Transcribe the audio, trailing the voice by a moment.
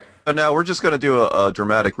And now we're just going to do a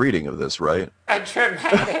dramatic reading of this, right? A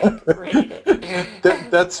dramatic reading.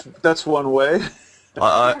 That's one way.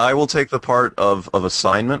 I will take the part of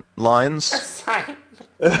assignment lines. Assignment.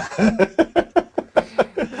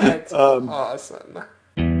 That's awesome.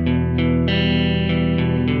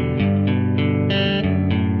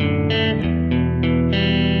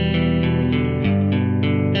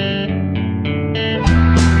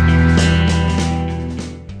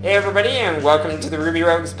 Hey everybody, and welcome to the Ruby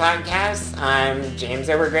Rogues podcast. I'm James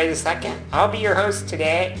Edward Gray II. I'll be your host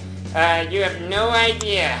today. You have no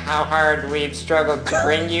idea how hard we've struggled to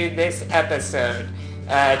bring you this episode.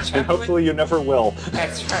 And hopefully you never will.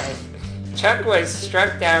 That's right. Chuck was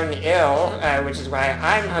struck down ill, which is why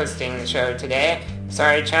I'm hosting the show today.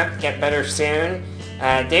 Sorry, Chuck. Get better soon.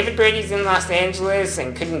 David Brady's in Los Angeles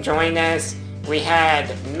and couldn't join us. We had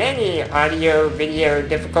many audio-video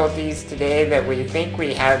difficulties today that we think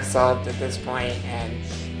we have solved at this point,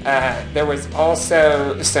 and there was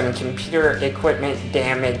also some computer equipment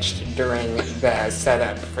damaged during the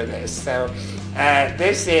setup for this. So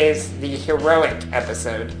this is the heroic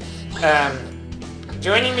episode.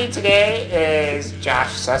 Joining me today is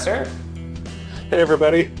Josh Susser. Hey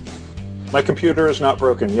everybody. My computer is not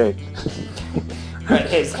broken, yay.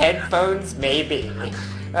 But his headphones may be.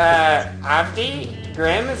 Avdi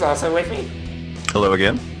Grimm is also with me. Hello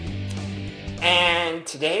again. And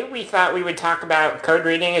today we thought we would talk about code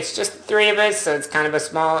reading. It's just the three of us, so it's kind of a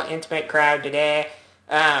small, intimate crowd today.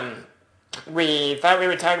 We thought we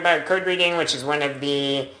would talk about code reading, which is one of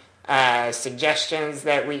the suggestions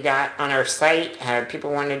that we got on our site.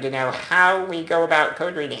 People wanted to know how we go about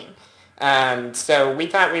code reading. So we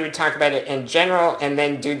thought we would talk about it in general and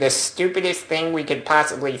then do the stupidest thing we could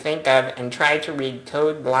possibly think of and try to read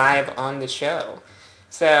code live on the show.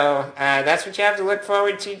 So that's what you have to look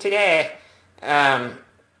forward to today.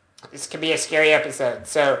 This could be a scary episode.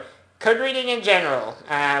 So code reading in general,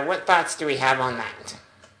 what thoughts do we have on that?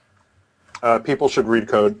 People should read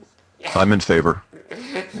code. I'm in favor.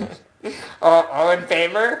 All in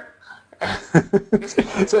favor?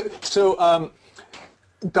 So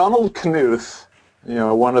Donald Knuth,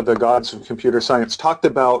 one of the gods of computer science, talked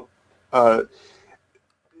about,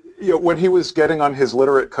 when he was getting on his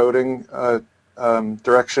literate coding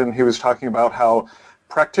direction, he was talking about how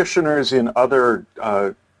practitioners in other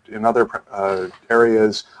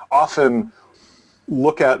areas often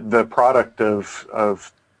look at the product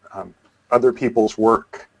of other people's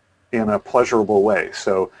work in a pleasurable way.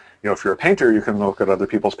 So, if you're a painter, you can look at other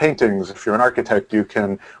people's paintings. If you're an architect, you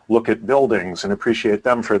can look at buildings and appreciate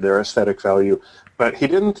them for their aesthetic value. But he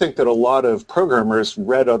didn't think that a lot of programmers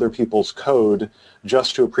read other people's code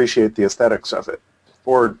just to appreciate the aesthetics of it.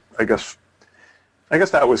 Or I guess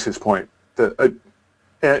that was his point.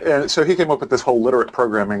 And so he came up with this whole literate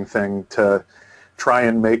programming thing to try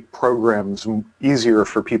and make programs easier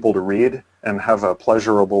for people to read and have a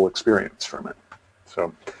pleasurable experience from it.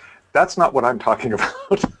 So that's not what I'm talking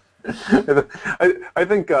about. I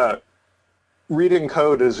think reading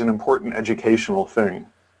code is an important educational thing.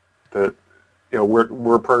 That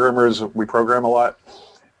we're programmers, we program a lot,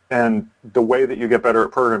 and the way that you get better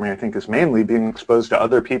at programming, I think, is mainly being exposed to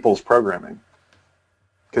other people's programming,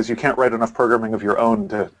 because you can't write enough programming of your own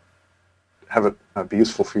to have it be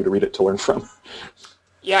useful for you to read it to learn from.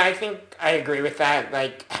 Yeah, I think I agree with that.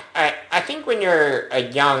 Like, I think when you're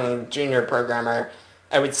a young junior programmer,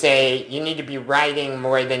 I would say you need to be writing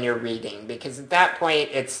more than you're reading, because at that point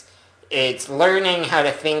it's learning how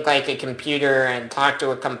to think like a computer and talk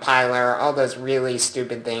to a compiler, all those really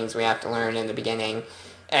stupid things we have to learn in the beginning.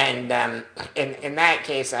 And in that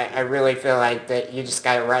case, I really feel like that you just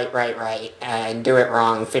got to write, and do it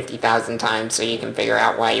wrong 50,000 times so you can figure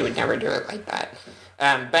out why you would never do it like that.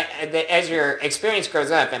 But as your experience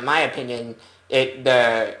grows up, in my opinion,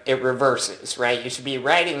 it reverses, right? You should be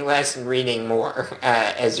writing less and reading more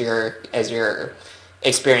as your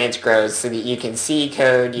experience grows, so that you can see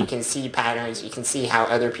code, you can see patterns, you can see how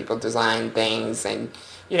other people design things, and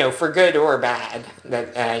for good or bad,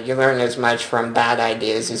 that you learn as much from bad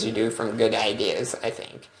ideas as you do from good ideas, I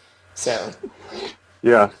think. So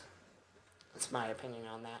yeah, that's my opinion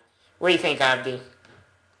on that. What do you think, Abdi?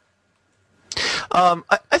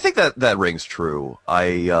 I think that rings true.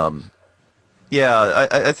 I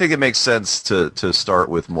think it makes sense to start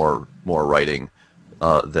with more writing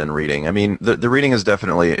than reading. I mean, the reading is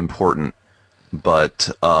definitely important, but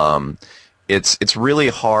it's really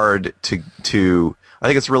hard to I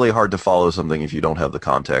think it's really hard to follow something if you don't have the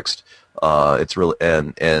context. It's really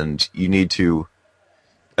and you need to.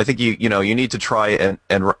 I think you need to try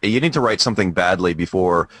and you need to write something badly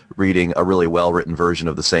before reading a really well written version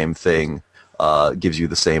of the same thing gives you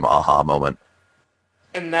the same aha moment.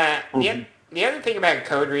 And the other thing about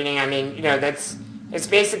code reading, I mean, it's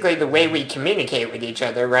basically the way we communicate with each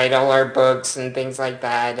other, right? All our books and things like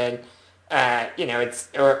that, and it's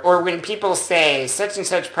or when people say such and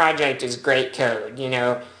such project is great code,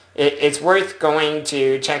 it's worth going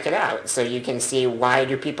to check it out so you can see why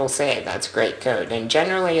do people say that's great code, and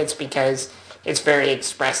generally it's because it's very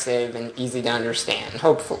expressive and easy to understand.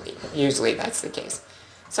 Hopefully, usually that's the case.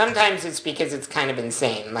 Sometimes it's because it's kind of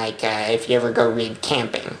insane, like if you ever go read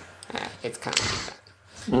Camping, it's kind of like that.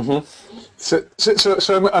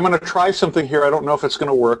 So I'm going to try something here. I don't know if it's going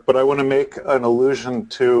to work, but I want to make an allusion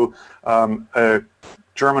to a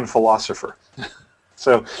German philosopher.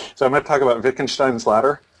 So I'm going to talk about Wittgenstein's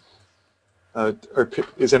ladder.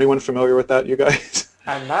 Is anyone familiar with that, you guys?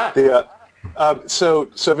 I'm not. So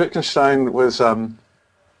Wittgenstein was an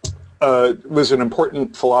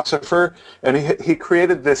important philosopher, and he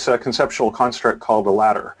created this conceptual construct called a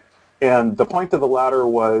ladder. And the point of the ladder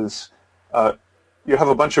was you have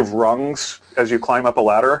a bunch of rungs as you climb up a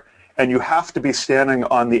ladder, and you have to be standing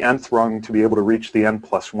on the nth rung to be able to reach the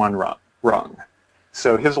n+1 rung.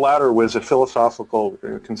 So his ladder was a philosophical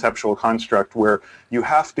conceptual construct where you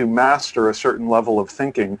have to master a certain level of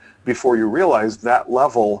thinking before you realize that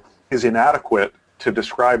level is inadequate to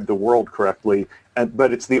describe the world correctly,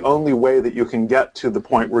 but it's the only way that you can get to the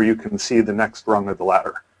point where you can see the next rung of the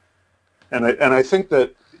ladder. And I think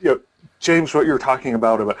that, James, what you're talking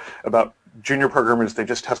about junior programmers, they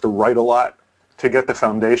just have to write a lot to get the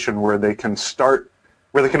foundation where they can have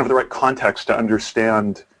the right context to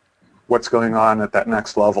understand what's going on at that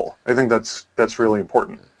next level. I think that's really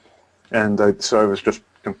important. And so I was just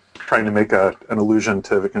trying to make an allusion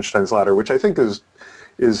to Wittgenstein's ladder, which I think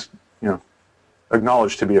is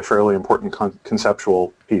acknowledged to be a fairly important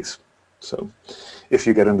conceptual piece. So if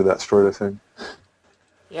you get into that sort of thing.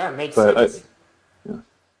 Yeah, it makes sense.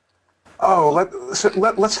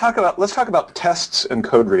 Let's talk about tests and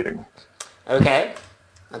code reading. Okay,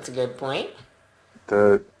 that's a good point.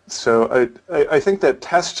 So I think that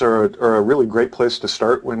tests are a really great place to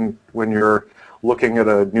start when you're looking at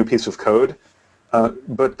a new piece of code.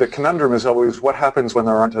 But the conundrum is always what happens when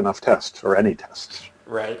there aren't enough tests or any tests.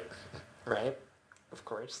 Right, of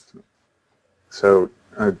course. So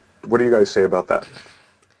what do you guys say about that?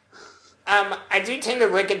 I do tend to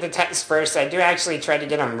look at the tests first. I do actually try to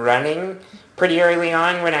get them running pretty early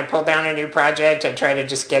on. When I pull down a new project, I try to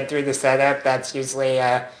just get through the setup. That's usually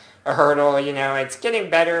a hurdle. It's getting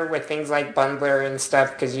better with things like Bundler and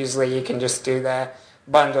stuff, because usually you can just do the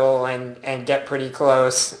bundle and get pretty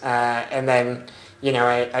close. And then,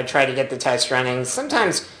 I try to get the test running.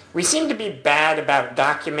 Sometimes we seem to be bad about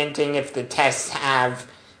documenting if the tests have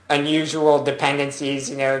unusual dependencies,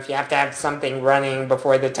 if you have to have something running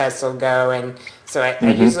before the test will go, and so I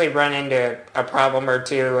usually run into a problem or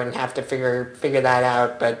two and have to figure that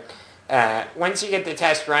out. But once you get the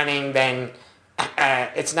test running, then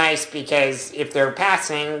it's nice, because if they're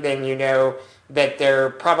passing, then you know that they're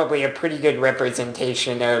probably a pretty good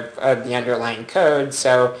representation of the underlying code.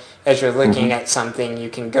 So as you're looking at something, you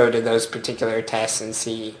can go to those particular tests and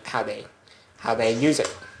see how they use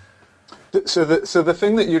it. So the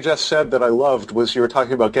thing that you just said that I loved was you were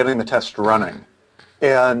talking about getting the test running.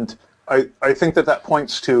 And I think that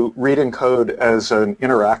points to reading code as an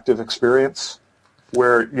interactive experience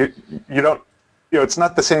where you don't, it's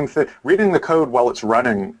not the same thing. Reading the code while it's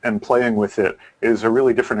running and playing with it is a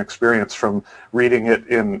really different experience from reading it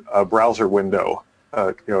in a browser window,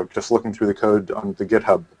 just looking through the code on the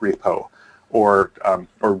GitHub repo, or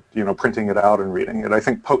printing it out and reading it. I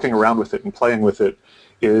think poking around with it and playing with it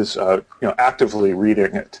is, actively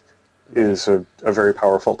reading it is a very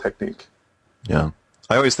powerful technique. Yeah.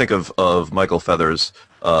 I always think of Michael Feathers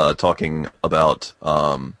talking about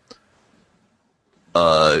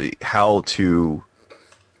how to,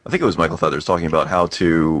 I think it was Michael Feathers talking about how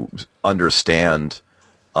to understand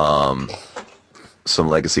some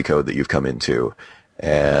legacy code that you've come into.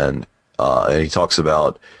 And he talks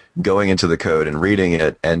about going into the code and reading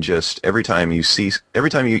it, and just every time you see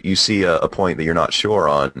a point that you're not sure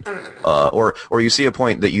on, or you see a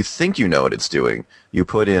point that you think you know what it's doing, you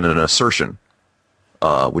put in an assertion,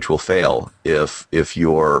 which will fail if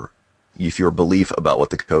your belief about what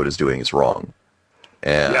the code is doing is wrong.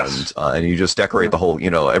 And yes. And you just decorate the whole,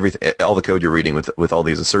 everything, all the code you're reading with all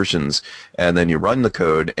these assertions, and then you run the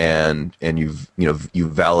code and you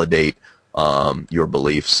validate your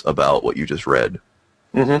beliefs about what you just read.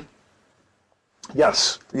 Mm-hmm.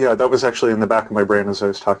 Yes, yeah, that was actually in the back of my brain as I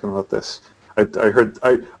was talking about this. I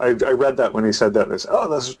read that when he said that. I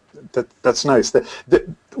said, that's nice.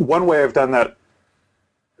 One way I've done that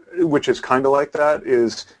which is kind of like that,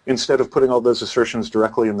 is instead of putting all those assertions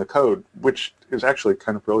directly in the code, which is actually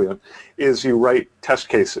kind of brilliant, is you write test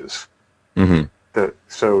cases. Mm-hmm.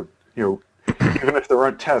 So, even if there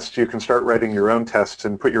aren't tests, you can start writing your own tests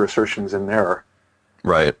and put your assertions in there.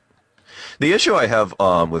 Right. The issue I have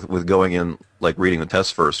with going in, like reading the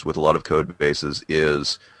test first with a lot of code bases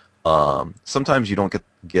is sometimes you don't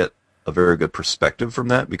get a very good perspective from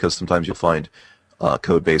that, because sometimes you'll find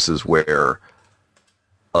code bases where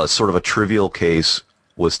sort of a trivial case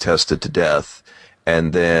was tested to death,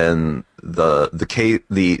 and then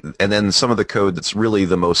and then some of the code that's really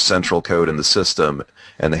the most central code in the system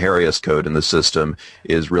and the hairiest code in the system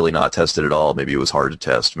is really not tested at all. Maybe it was hard to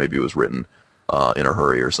test. Maybe it was written in a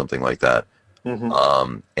hurry or something like that.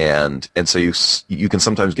 Mm-hmm. And so you can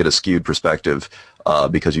sometimes get a skewed perspective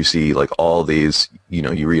because you see like all these,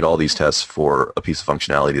 you read all these tests for a piece of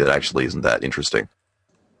functionality that actually isn't that interesting.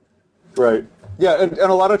 Right. Yeah, and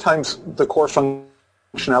a lot of times the core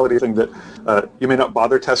functionality thing that you may not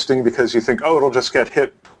bother testing because you think, it'll just get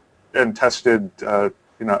hit and tested,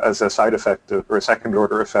 as a side effect or a second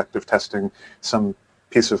order effect of testing some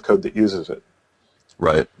piece of code that uses it.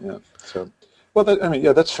 Right. Yeah. So,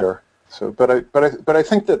 that's fair. So, but I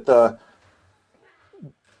think that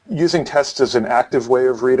using tests as an active way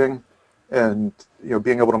of reading, and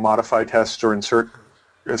being able to modify tests or insert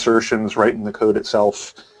assertions right in the code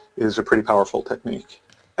itself is a pretty powerful technique.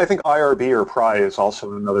 I think IRB or pry is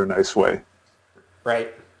also another nice way.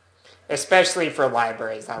 Right. Especially for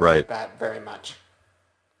libraries. I like that very much.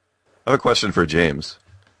 I have a question for James.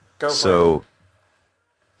 Go for it.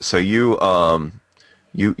 So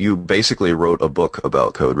you basically wrote a book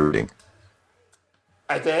about code reading.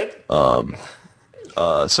 I did.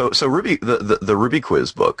 So Ruby, the Ruby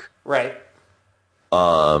Quiz book, right?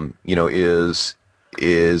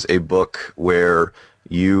 Is a book where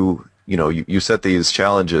you set these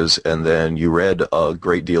challenges, and then you read a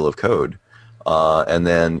great deal of code, and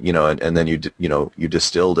then you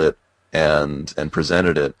distilled it and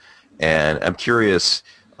presented it. And I'm curious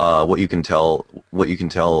what you can tell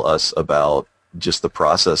us about just the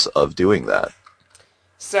process of doing that.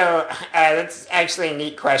 So that's actually a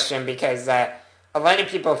neat question, because a lot of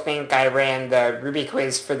people think I ran the Ruby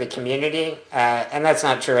Quiz for the community, and that's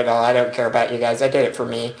not true at all. I don't care about you guys. I did it for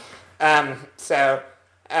me.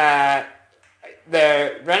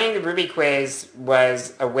 The running the Ruby Quiz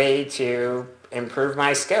was a way to improve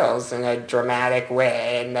my skills in a dramatic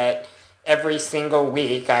way, and that every single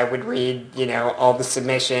week I would read, all the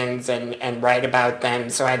submissions and write about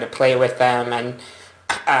them, so I had to play with them and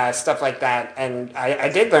stuff like that. And I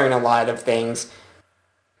did learn a lot of things.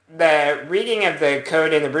 The reading of the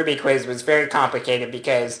code in the Ruby Quiz was very complicated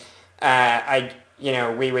because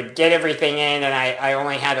we would get everything in, and I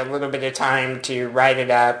only had a little bit of time to write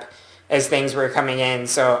it up as things were coming in.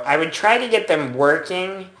 So I would try to get them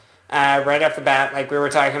working right off the bat, like we were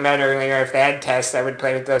talking about earlier. If they had tests, I would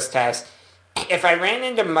play with those tests. If I ran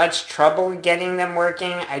into much trouble getting them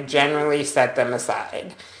working, I generally set them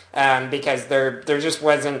aside because there just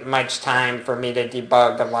wasn't much time for me to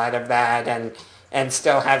debug a lot of that and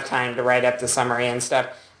still have time to write up the summary and stuff.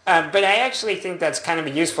 But I actually think that's kind of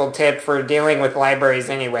a useful tip for dealing with libraries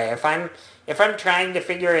anyway. If I'm trying to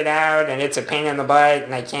figure it out and it's a pain in the butt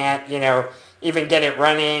and I can't, even get it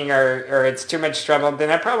running or it's too much trouble,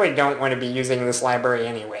 then I probably don't want to be using this library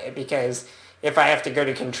anyway, because if I have to go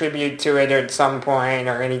to contribute to it at some point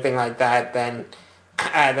or anything like that, then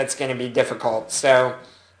that's going to be difficult. So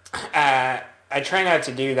I try not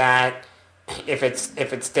to do that if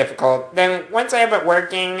it's difficult. Then once I have it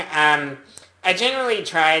working, I generally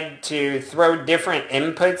tried to throw different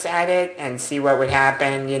inputs at it and see what would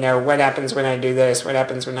happen. What happens when I do this? What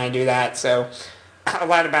happens when I do that? So a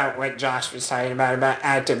lot about what Josh was talking about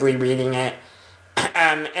actively reading it.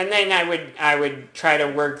 And then I would try to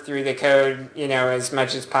work through the code, as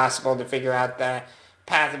much as possible to figure out the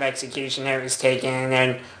path of execution that it was taken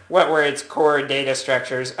and what were its core data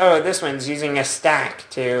structures. Oh, this one's using a stack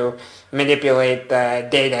to manipulate the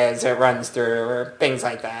data as it runs through, or things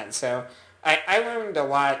like that. So I learned a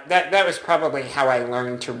lot. That was probably how I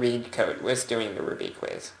learned to read code, was doing the Ruby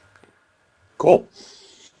Quiz. Cool.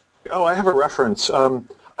 Oh, I have a reference.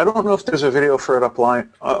 I don't know if there's a video for it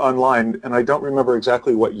online, and I don't remember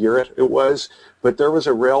exactly what year it was, but there was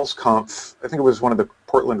a Rails conf, I think it was one of the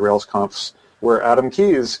Portland Rails confs, where Adam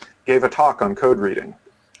Keyes gave a talk on code reading.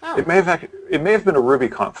 Oh. It may have been a Ruby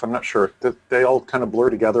conf. I'm not sure. They all kind of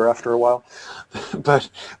blur together after a while, but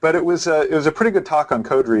it was a pretty good talk on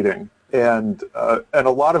code reading, and a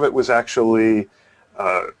lot of it was actually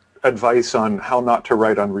advice on how not to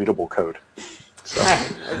write unreadable code. So.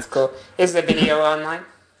 That's cool. Is the video online?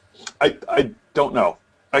 I don't know.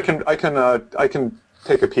 I can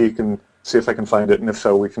take a peek and see if I can find it, and if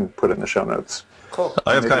so, we can put it in the show notes. Cool.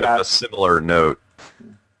 I have Maybe kind of a similar note.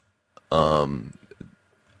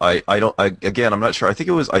 Again, I'm not sure. I think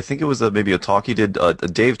it was maybe a talk he did.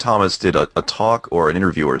 Dave Thomas did a talk or an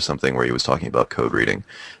interview or something where he was talking about code reading,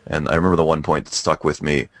 and I remember the one point that stuck with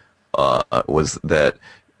me was that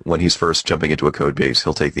when he's first jumping into a code base,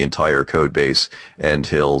 he'll take the entire code base and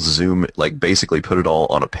he'll zoom, like basically put it all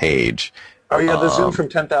on a page. Oh yeah, the zoom from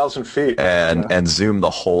 10,000 feet. And zoom the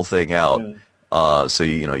whole thing out. Yeah. So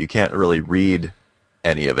you can't really read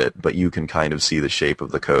any of it, but you can kind of see the shape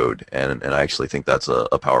of the code, and I actually think that's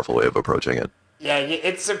a powerful way of approaching it. Yeah,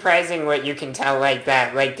 it's surprising what you can tell like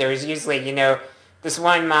that. Like there's usually, this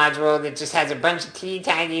one module that just has a bunch of teeny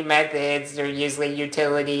tiny methods. They're usually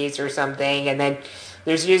utilities or something, and then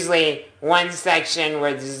there's usually one section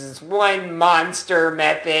where there's this one monster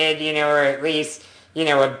method, or at least,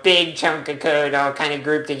 a big chunk of code all kind of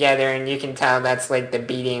grouped together, and you can tell that's like the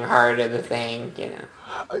beating heart of the thing,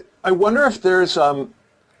 I wonder if there's a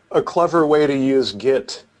clever way to use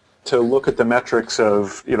Git to look at the metrics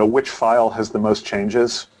of, which file has the most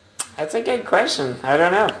changes. That's a good question. I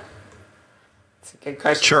don't know. It's a good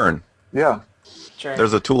question. Churn. Yeah. Churn.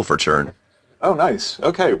 There's a tool for churn. Oh, nice.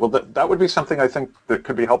 Okay, well, that would be something I think that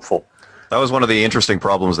could be helpful. That was one of the interesting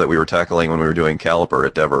problems that we were tackling when we were doing Caliper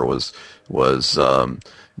at Dever.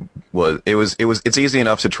 It's easy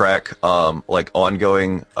enough to track like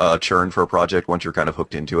ongoing churn for a project once you're kind of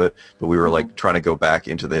hooked into it, but we were like trying to go back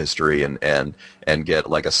into the history and get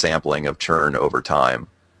like a sampling of churn over time,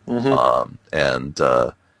 without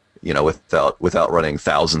running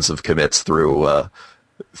thousands of commits through it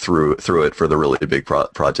for the really big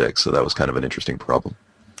projects. So that was kind of an interesting problem.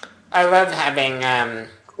 I love having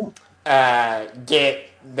Git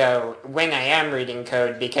though when I am reading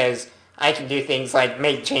code, because I can do things like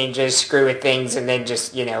make changes, screw with things, and then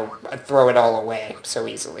just, throw it all away so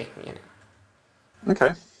easily,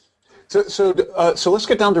 Okay. So let's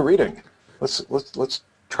get down to reading. Let's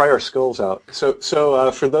try our skills out.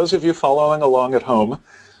 So for those of you following along at home,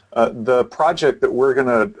 the project that we're going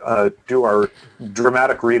to do our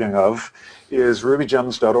dramatic reading of is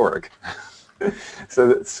rubygems.org. So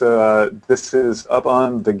this is up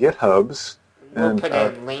on the GitHubs. We'll put a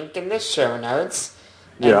link in the show notes.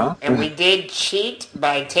 And we did cheat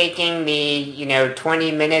by taking the,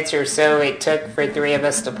 20 minutes or so it took for three of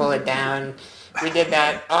us to pull it down. We did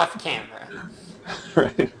that off camera.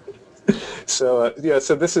 Right. So,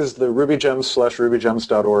 so this is the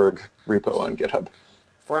rubygems/rubygems.org repo on GitHub.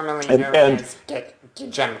 Formerly known as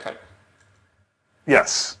GemCode.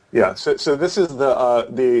 Yes. Yeah. So this is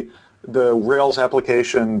the Rails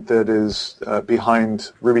application that is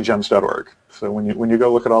behind rubygems.org. So when you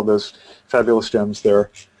go look at all those fabulous gems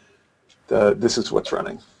there, this is what's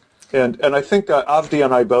running. And I think Avdi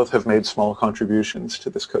and I both have made small contributions to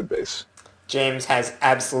this code base. James has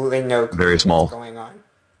absolutely no clue Very small. what's going on.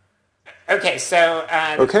 Okay, so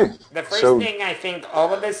the first thing I think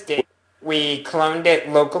all of us did, we cloned it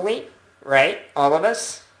locally, right? All of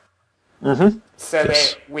us? Mm-hmm. So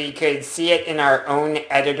that we could see it in our own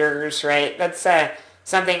editors, right? That's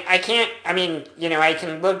something I can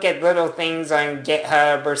look at little things on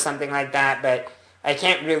GitHub or something like that, but I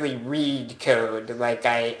can't really read code like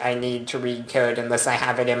I need to read code unless I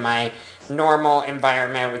have it in my normal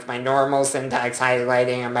environment with my normal syntax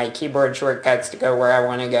highlighting and my keyboard shortcuts to go where I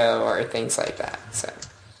want to go or things like that. So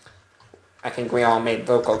I think we all made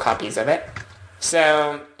local copies of it.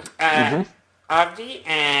 So Avdi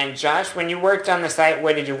and Josh, when you worked on the site,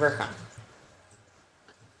 what did you work on?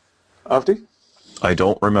 Avdi? I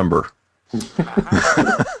don't remember.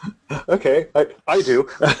 Okay, I do.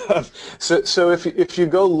 So if you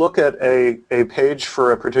go look at a page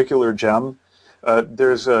for a particular gem,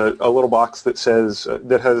 there's a little box that says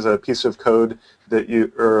that has a piece of code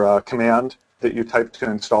or a command that you type to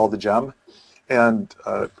install the gem, and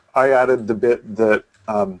I added the bit that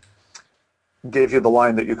gave you the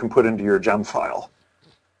line that you can put into your gem file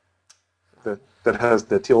that has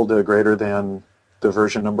the tilde greater than the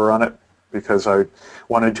version number on it, because I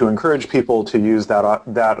wanted to encourage people to use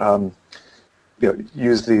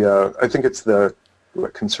use the I think it's the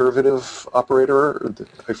conservative operator.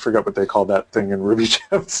 I forgot what they call that thing in Ruby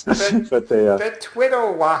gems, but the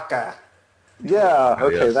twiddle waka. Yeah,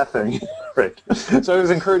 okay, yes. That thing. Right. So I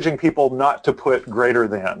was encouraging people not to put greater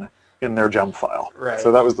than in their gem file. Right.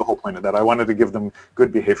 So that was the whole point of that. I wanted to give them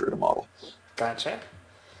good behavior to model. Gotcha.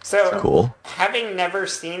 So Cool. Having never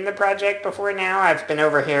seen the project before now, I've been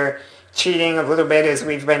over here cheating a little bit as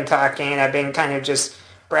we've been talking. I've been kind of just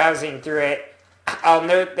browsing through it. I'll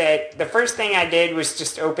note that the first thing I did was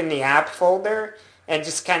just open the app folder and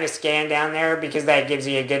just kind of scan down there because that gives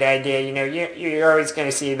you a good idea. You're always going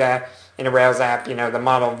to see in a Rails app, the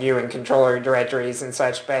model view and controller directories and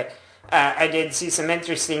such, but I did see some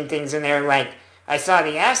interesting things in there, like I saw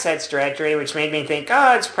the assets directory, which made me think,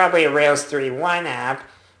 oh, it's probably a Rails 3.1 app,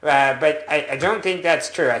 but I don't think that's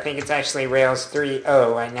true. I think it's actually Rails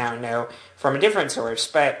 3.0, I now know, from a different source,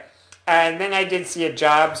 but then I did see a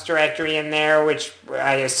jobs directory in there, which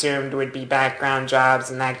I assumed would be background jobs,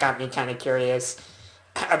 and that got me kind of curious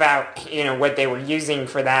about, what they were using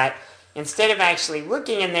for that. Instead of actually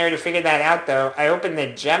looking in there to figure that out, though, I opened the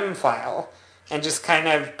gem file and just kind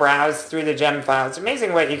of browsed through the gem file. It's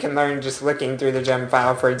amazing what you can learn just looking through the gem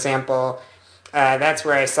file. For example, that's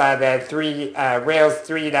where I saw the Rails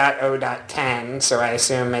 3.0.10, so I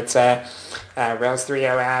assume it's a Rails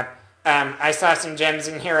 3.0 app. I saw some gems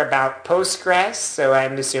in here about Postgres, so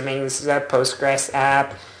I'm assuming this is a Postgres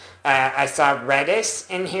app. I saw Redis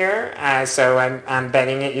in here, so I'm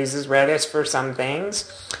betting it uses Redis for some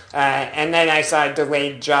things. And then I saw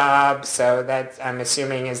delayed job, so that I'm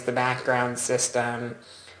assuming is the background system.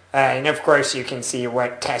 And of course you can see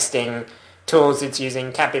what testing tools it's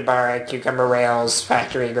using: Capybara, Cucumber Rails,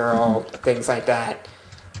 Factory Girl, things like that.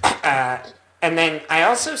 And then I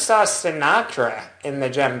also saw Sinatra in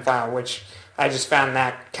the gem file, which I just found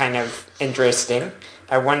that kind of interesting.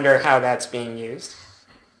 I wonder how that's being used.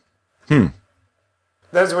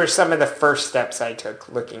 Those were some of the first steps I took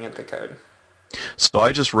looking at the code. So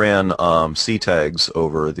I just ran C tags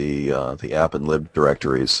over the app and lib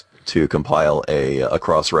directories to compile a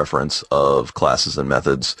cross-reference of classes and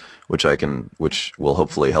methods, which will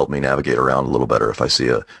hopefully help me navigate around a little better. If I see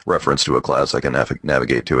a reference to a class, I can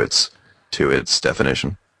navigate to its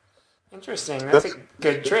definition. Interesting. That's a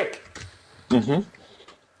good trick.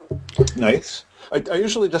 Mm-hmm. Nice. I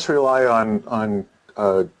usually just rely on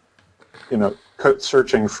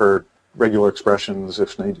searching for regular expressions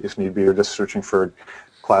if need be, or just searching for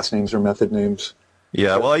class names or method names.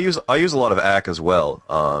 Yeah, well, I use a lot of ACK as well,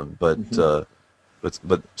 but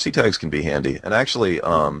C tags can be handy. And actually,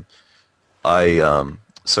 I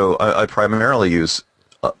primarily use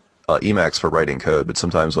Emacs for writing code, but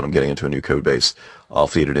sometimes when I'm getting into a new code base, I'll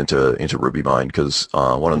feed it into RubyMine, because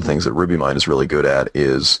one of the things that RubyMine is really good at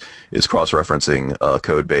is cross-referencing a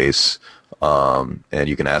code base, and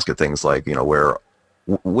you can ask it things like,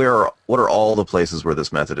 what are all the places where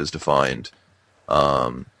this method is defined.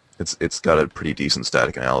 It's got a pretty decent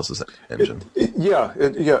static analysis engine.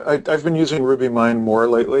 I've been using RubyMine more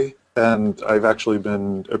lately, and I've actually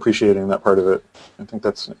been appreciating that part of it. I think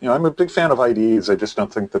that's, I'm a big fan of IDEs. I just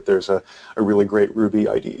don't think that there's a really great Ruby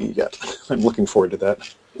IDE yet. I'm looking forward to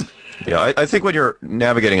that. Yeah, I think when you're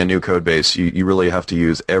navigating a new code base, you really have to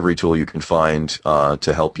use every tool you can find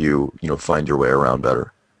to help you, find your way around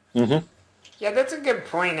better. Mm-hmm. Yeah, that's a good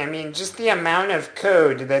point. I mean, just the amount of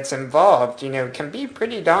code that's involved, can be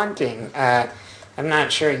pretty daunting. I'm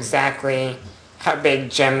not sure exactly how big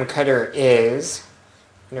GemCutter is.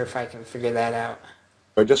 I wonder if I can figure that out.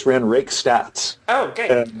 I just ran rake stats. Oh,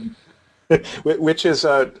 good. Which is,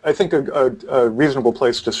 I think, a reasonable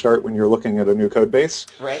place to start when you're looking at a new code base.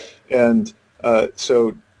 Right. And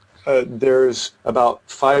so there's about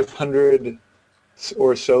 500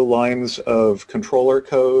 or so lines of controller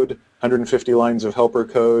code, 150 lines of helper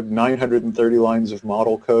code, 930 lines of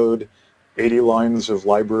model code, 80 lines of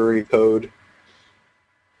library code.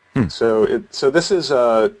 So this is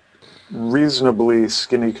a reasonably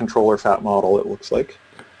skinny controller fat model, it looks like.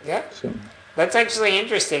 Yeah. So. That's actually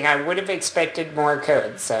interesting. I would have expected more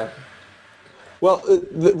code. So. Well,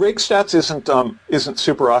 the rake stats isn't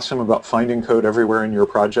super awesome about finding code everywhere in your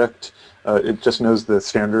project. It just knows the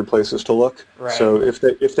standard places to look. Right. So if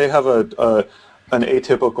they have an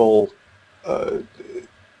atypical,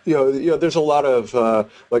 there's a lot of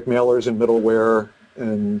like mailers and middleware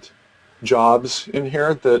and jobs in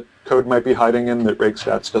here that code might be hiding in that rake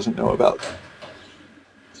stats doesn't know about.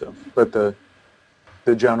 So, but the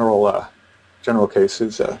general case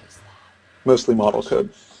is mostly model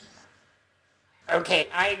code. Okay,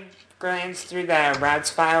 I glanced through the routes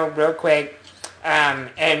file real quick,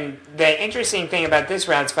 and the interesting thing about this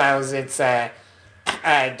routes file is it's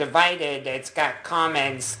divided. It's got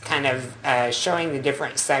comments kind of showing the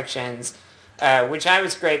different sections, which I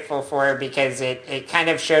was grateful for because it kind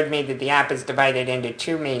of showed me that the app is divided into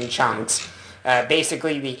two main chunks.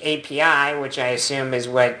 Basically the API, which I assume is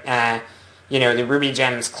what the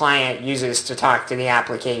RubyGems client uses to talk to the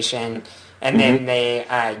application, and then the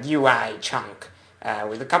UI chunk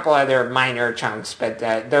with a couple other minor chunks, but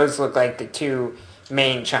those look like the two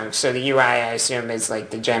main chunks. So the UI, I assume, is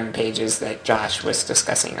like the gem pages that Josh was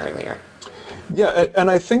discussing earlier. Yeah, and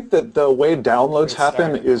I think that the way downloads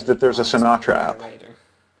happen is that there's a Sinatra app.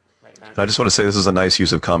 I just want to say this is a nice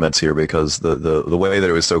use of comments here because the way that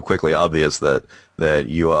it was so quickly obvious that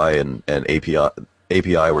UI and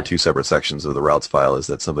API were two separate sections of the routes file is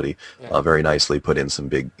that somebody very nicely put in some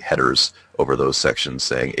big headers over those sections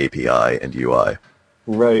saying API and UI.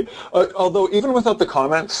 Right. Although even without the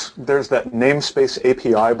comments, there's that namespace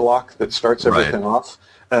API block that starts everything off.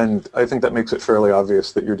 And I think that makes it fairly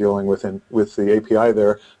obvious that you're dealing with the API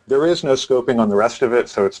there. There is no scoping on the rest of it,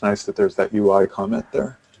 so it's nice that there's that UI comment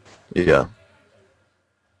there. Yeah.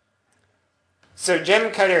 So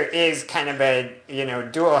GemCoder is kind of a,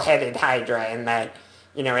 dual-headed Hydra in that,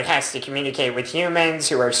 it has to communicate with humans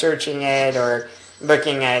who are searching it or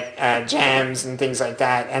looking at gems and things like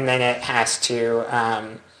that, and then it has to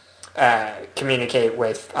communicate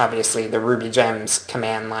with, obviously, the Ruby Gems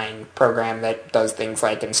command line program that does things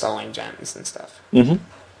like installing gems and stuff. Mm-hmm.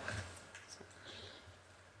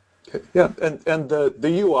 Okay. Yeah, and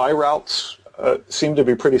the UI routes seem to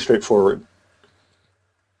be pretty straightforward.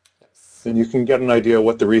 Yes. And you can get an idea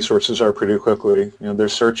what the resources are pretty quickly. They're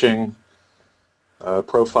searching,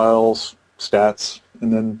 profiles, stats,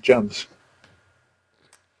 and then gems.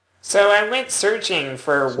 So I went searching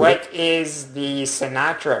for what is the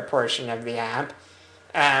Sinatra portion of the app,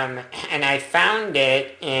 and I found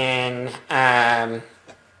it in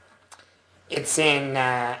it's in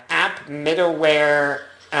app middleware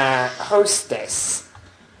Hostess,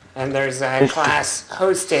 and there's a class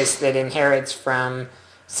Hostess that inherits from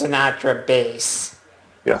Sinatra base.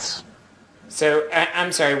 Yes. So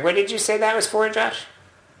I'm sorry, what did you say that was for, Josh?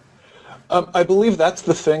 I believe that's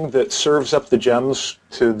the thing that serves up the gems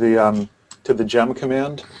to the gem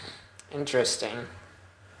command. Interesting.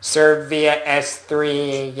 Serve via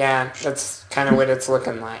S3, yeah, that's kind of what it's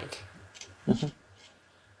looking like. Mm-hmm.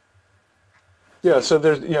 Yeah, so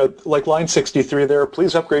there's, like line 63 there,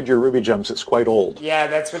 please upgrade your Ruby gems, it's quite old. Yeah,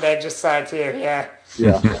 that's what I just saw too, yeah.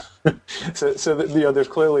 Yeah. so there's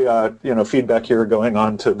clearly, feedback here going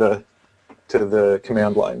on to the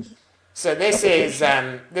command line. So this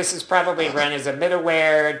is probably run as a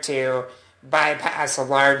middleware to bypass a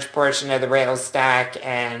large portion of the Rails stack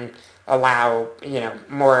and allow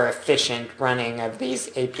more efficient running of these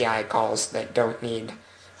API calls that don't need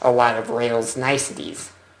a lot of Rails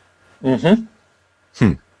niceties. Mm-hmm.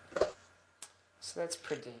 So that's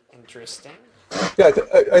pretty interesting. Yeah,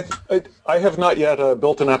 I have not yet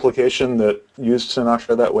built an application that used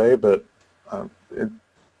Sinatra that way, but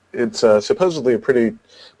it's supposedly a pretty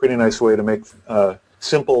nice way to make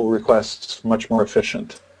simple requests much more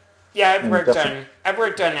efficient. Yeah, I've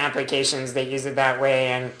worked on applications that use it that way,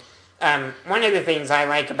 and one of the things I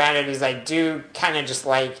like about it is I do kind of just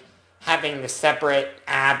like having the separate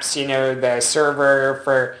apps, the server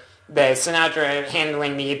for the Sinatra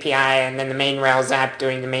handling the API and then the main Rails app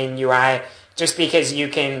doing the main UI, just because you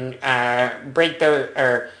can break those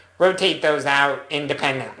or rotate those out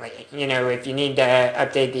independently. If you need to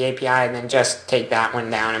update the API, then just take that one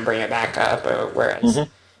down and bring it back up, whereas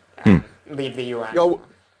leave the UI.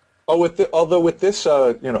 Although with this,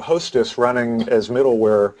 Hostess running as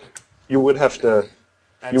middleware, you would have to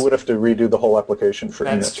redo the whole application for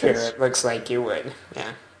init. That's true. It looks like you would.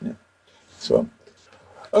 Yeah. So,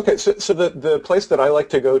 okay. So the place that I like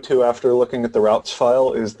to go to after looking at the routes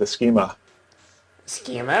file is the schema.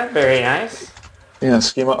 Schema, very nice. Yeah,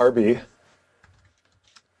 schema RB.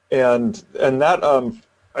 And that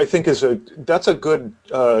I think that's a good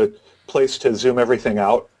place to zoom everything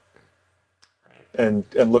out and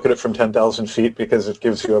look at it from 10,000 feet, because it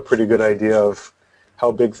gives you a pretty good idea of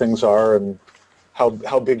how big things are and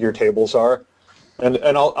how big your tables are. And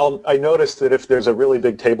I noticed that if there's a really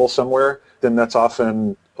big table somewhere, then that's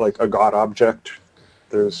often like a God object.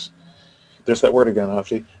 There's that word again,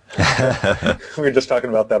 Avdi. We were just talking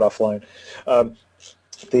about that offline.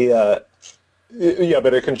 But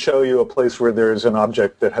it can show you a place where there's an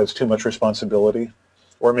object that has too much responsibility,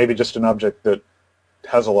 or maybe just an object that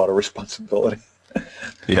has a lot of responsibility.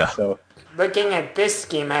 Yeah. So, looking at this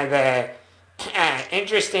schema, the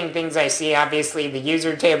interesting things I see, obviously the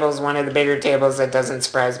user table is one of the bigger tables. That doesn't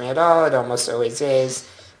surprise me at all. It almost always is.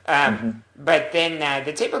 But then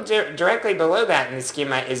the table directly below that in the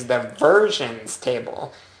schema is the versions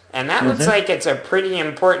table. And that looks like it's a pretty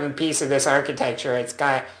important piece of this architecture. It's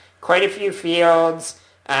got quite a few fields,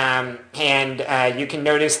 and you can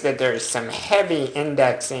notice that there's some heavy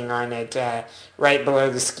indexing on it right below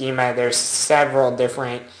the schema. There's several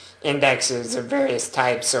different indexes of various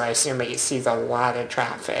types, so I assume it sees a lot of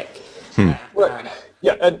traffic. Right.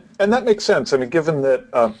 Yeah, and that makes sense. I mean, given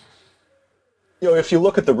that, if you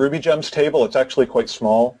look at the Ruby Gems table, it's actually quite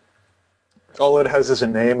small. All it has is a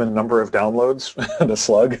name and a number of downloads and a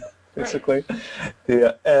slug, basically.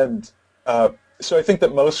 Yeah, and so I think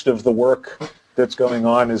that most of the work that's going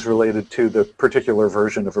on is related to the particular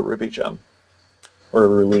version of a Ruby gem or a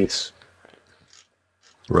release.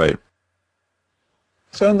 Right.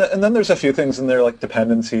 So and then there's a few things in there like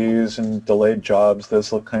dependencies and delayed jobs.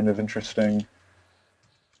 Those look kind of interesting.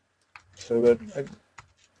 So that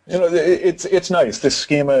it's nice. This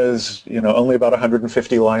schema is only about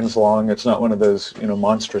 150 lines long. It's not one of those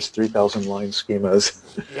monstrous 3,000 line schemas.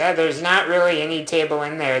 Yeah, there's not really any table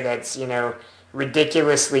in there that's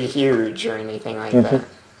ridiculously huge or anything like that.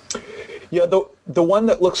 Yeah, the one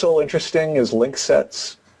that looks a little interesting is link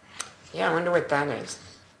sets. Yeah, I wonder what that is.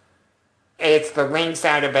 It's the links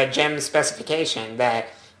out of a gem specification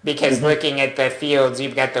because looking at the fields,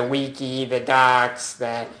 you've got the wiki, the docs,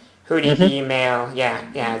 the who to email.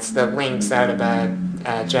 Yeah, it's the links out of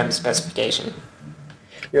a gem specification.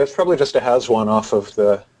 Yeah, it's probably just a has one off of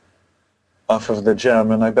the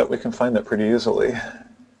gem, and I bet we can find that pretty easily.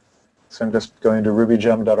 So I'm just going to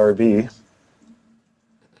rubygem.rb,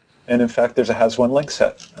 and in fact, there's a has one link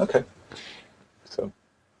set. Okay.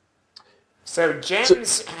 So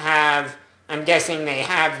gems have, I'm guessing they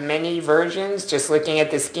have many versions, just looking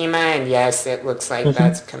at the schema, and yes, it looks like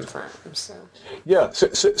that's confirmed. So. Yeah,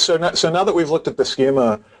 so now that we've looked at the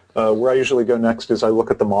schema, where I usually go next is I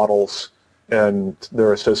look at the models and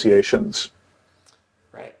their associations.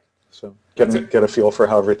 Right. So get a feel for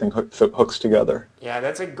how everything hooks together. Yeah,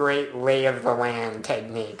 that's a great lay of the land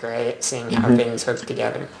technique, right? Seeing how things hook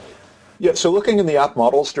together. Yeah, so looking in the app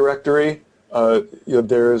models directory,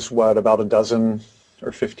 there's about a dozen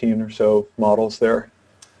or 15 or so models there.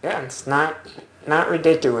 Yeah, it's not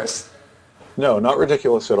ridiculous. No, not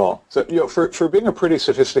ridiculous at all. So for being a pretty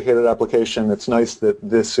sophisticated application, it's nice that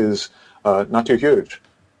this is not too huge.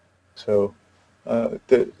 So I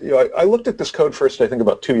looked at this code first, I think,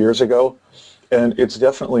 about 2 years ago, and it's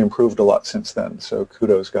definitely improved a lot since then. So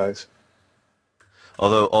kudos, guys.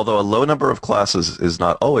 Although a low number of classes is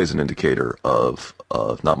not always an indicator of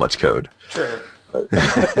not much code. True.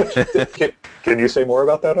 Can you say more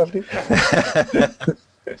about that, Avdi?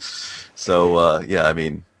 So yeah, I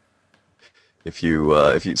mean, if you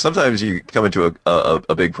sometimes you come into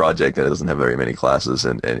a big project that doesn't have very many classes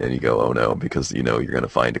and you go, oh no, because you're going to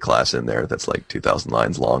find a class in there that's like 2,000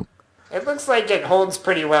 lines long. It looks like it holds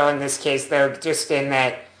pretty well in this case, though, just in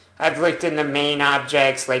that I've looked in the main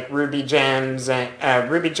objects like Ruby gems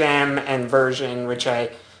and Ruby gem and version, which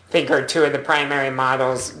I think are two of the primary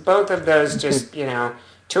models. Both of those just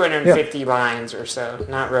 250 lines or so,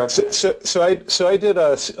 not real. So I did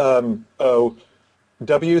a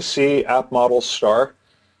WC app model star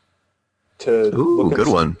to good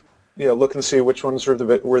one. Yeah, look and see which ones were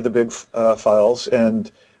the big files,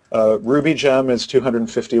 and Ruby gem is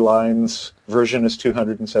 250 lines, version is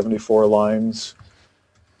 274 lines.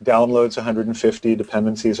 Downloads 150,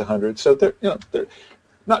 dependencies 100. So they're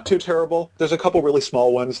not too terrible. There's a couple really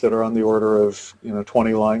small ones that are on the order of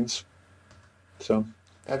 20 lines. So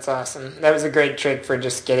that's awesome. That was a great trick for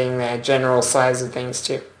just getting the general size of things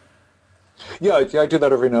too. Yeah, I do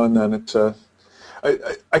that every now and then. It's I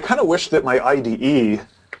kind of wish that my IDE,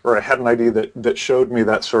 or I had an IDE that showed me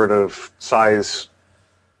that sort of size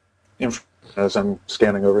as I'm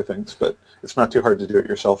scanning over things, but it's not too hard to do it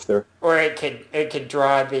yourself there. Or it could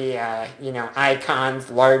draw the icons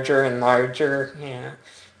larger and larger. Yeah.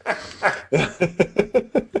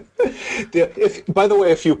 By the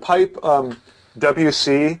way, if you pipe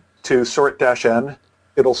WC to sort-n,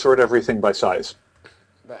 it'll sort everything by size.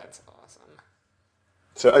 That's awesome.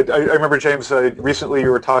 So I remember, James, recently you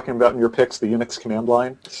were talking about in your picks the Unix command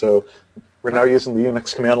line. So we're now using the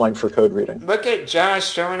Unix command line for code reading. Look at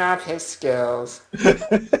Josh showing off his skills.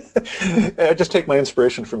 I just take my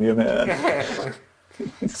inspiration from you, man.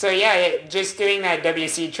 So yeah, just doing that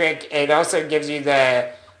WC trick, it also gives you the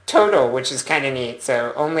total, which is kind of neat.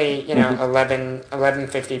 So only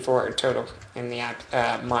 1154 total in the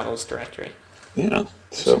app models directory. Yeah,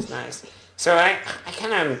 which is nice. So I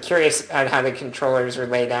kind of am curious about how the controllers are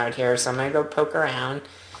laid out here. So I'm gonna go poke around.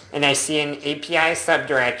 And I see an API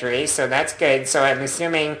subdirectory, so that's good. So I'm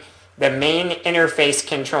assuming the main interface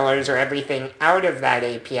controllers are everything out of that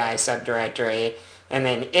API subdirectory, and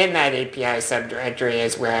then in that API subdirectory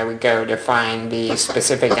is where I would go to find the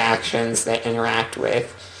specific actions that interact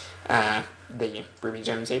with the Ruby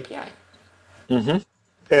Gems API. Mm-hmm.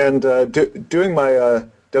 And doing my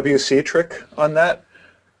WC trick on that,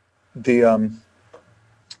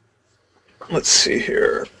 let's see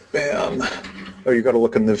here, bam. Oh, you got to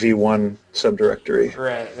look in the v1 subdirectory.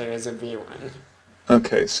 Right, there is a v1.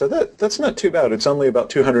 Okay, so that's not too bad. It's only about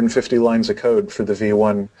 250 lines of code for the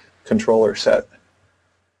v1 controller set,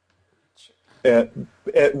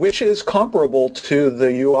 which is comparable to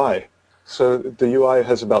the UI. So the UI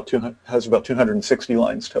has about 260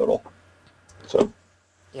 lines total. So.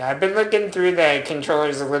 Yeah, I've been looking through the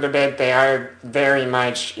controllers a little bit. They are very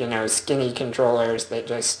much, skinny controllers that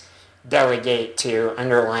just delegate to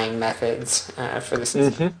underlying methods for the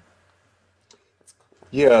system. Mm-hmm.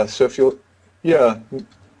 Yeah, so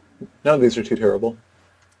none of these are too terrible.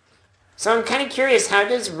 So I'm kind of curious, how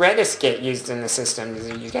does Redis get used in the system?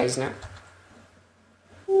 Do you guys know?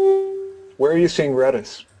 Where are you seeing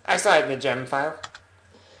Redis? I saw it in the gem file.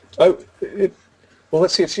 Oh, well,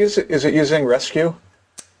 let's see. Is it using rescue?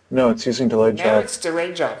 No, it's using delayed job. No, it's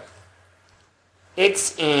delayed job.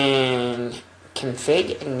 It's in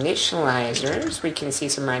config initializers. We can see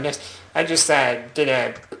some Redis. I just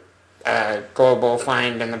did a global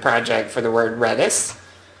find in the project for the word Redis.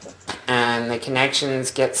 And the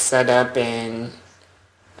connections get set up in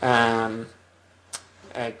a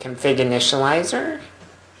config initializer.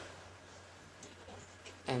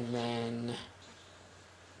 And then,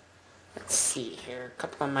 let's see here, a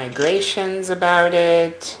couple of migrations about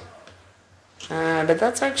it. But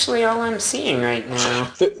that's actually all I'm seeing right now.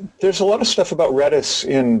 There's a lot of stuff about Redis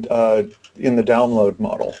in the download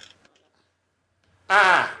model.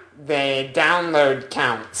 The download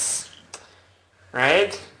counts,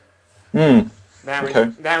 right?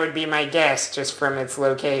 That would be my guess just from its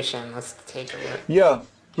location. Let's take a look. Yeah,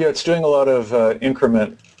 it's doing a lot of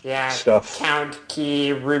increment stuff. Count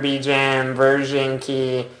key, RubyGem, version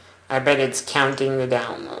key. I bet it's counting the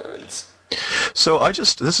downloads. So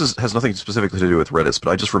has nothing specifically to do with Redis,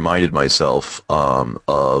 but I just reminded myself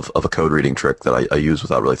of a code reading trick that I use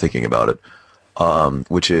without really thinking about it,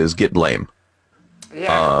 which is git blame.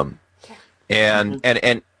 Yeah.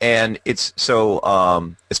 And it's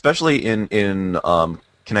so especially in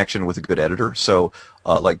connection with a good editor. So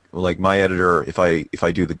like my editor, if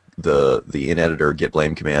I do the in editor git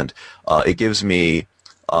blame command, it gives me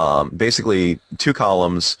basically two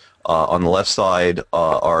columns. On the left side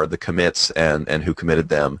are the commits and who committed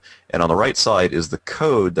them, and on the right side is the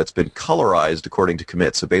code that's been colorized according to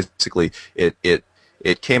commits. So basically, it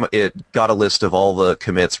got a list of all the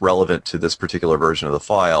commits relevant to this particular version of the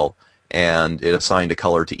file, and it assigned a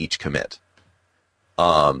color to each commit.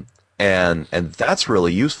 And that's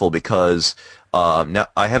really useful because now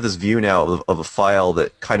I have this view now of a file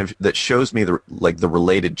that shows me the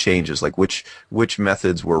related changes, like which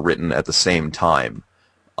methods were written at the same time.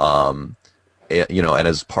 And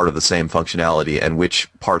as part of the same functionality, and which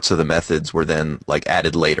parts of the methods were then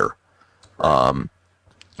added later. And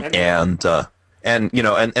the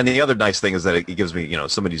other nice thing is that it gives me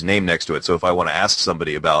somebody's name next to it. So if I want to ask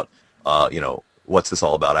somebody about what's this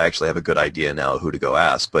all about, I actually have a good idea now who to go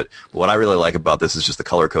ask. But what I really like about this is just the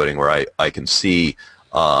color coding, where I can see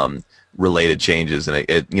related changes, and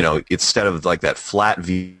it instead of that flat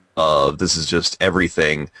view of this is just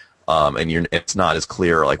everything. It's not as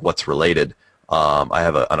clear what's related. I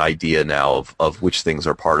have an idea now of which things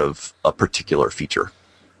are part of a particular feature.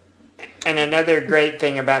 And another great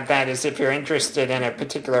thing about that is if you're interested in a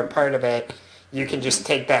particular part of it, you can just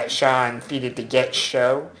take that SHA and feed it to get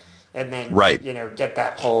show, and then get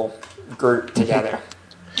that whole group together.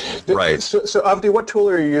 Right. So Avdi, what tool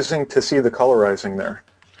are you using to see the colorizing there?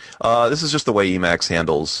 This is just the way Emacs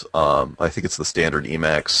handles. I think it's the standard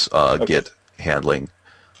Emacs Git handling.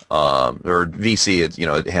 Or VC,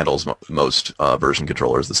 it handles most version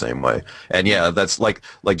controllers the same way. And yeah, that's like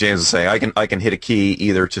James is saying. I can hit a key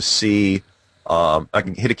either to see, I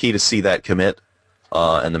can hit a key to see that commit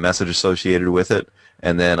and the message associated with it,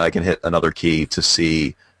 and then I can hit another key to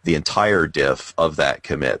see the entire diff of that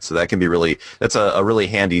commit. So that can be that's a really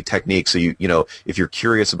handy technique. So if you're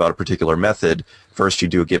curious about a particular method, first you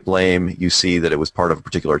do a git blame, you see that it was part of a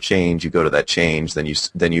particular change, you go to that change, then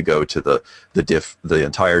you go to the diff, the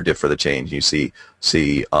entire diff for the change, and you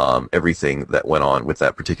see everything that went on with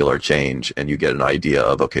that particular change, and you get an idea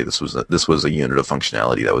of, okay, this was a unit of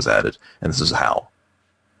functionality that was added, and this is how.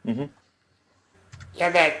 Mm-hmm. Yeah,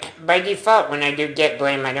 that by default, when I do git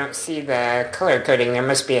blame, I don't see the color coding. There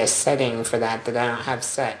must be a setting for that I don't have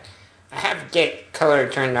set. I have git color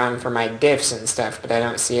turned on for my diffs and stuff, but I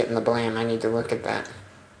don't see it in the blame. I need to look at that.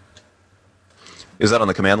 Is that on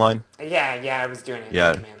the command line? Yeah, I was doing it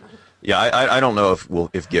on the command line. Yeah, I don't know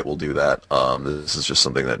if Git will do that. This is just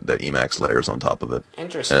something that Emacs layers on top of it.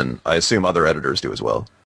 Interesting. And I assume other editors do as well.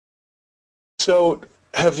 So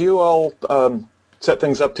have you all set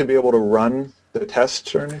things up to be able to run the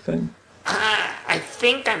tests or anything? I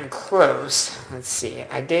think I'm close. Let's see.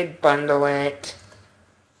 I did bundle it.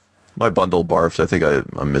 My bundle barfed. I think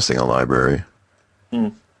I'm missing a library.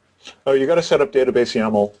 Oh, you got to set up database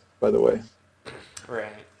YAML by the way.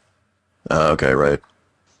 Right. Okay, right.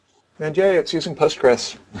 And yay, it's using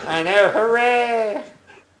Postgres. I know, hooray!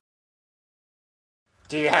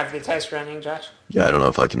 Do you have the test running, Josh? Yeah, I don't know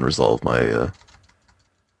if I can resolve my...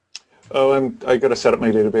 Oh, I got to set up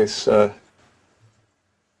my database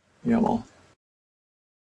YAML.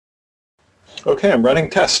 Okay, I'm running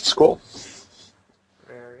tests. Cool.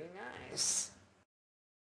 Very nice.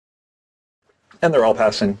 And they're all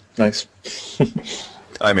passing. Nice.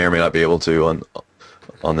 I may or may not be able to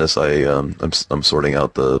on this. I'm sorting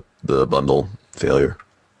out the bundle failure.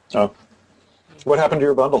 Oh. What happened to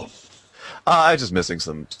your bundle? I'm just missing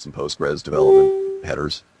some Postgres development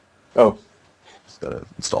headers. Oh. Just gotta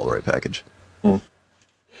install the right package.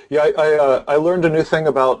 Yeah, I learned a new thing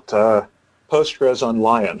about Postgres on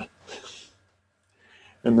Lion.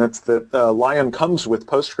 And that's that Lion comes with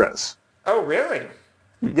Postgres. Oh, really?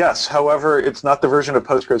 Yes, however, it's not the version of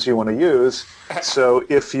Postgres you want to use. So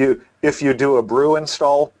if you do a brew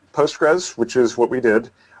install Postgres, which is what we did,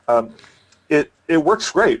 it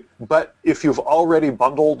works great. But if you've already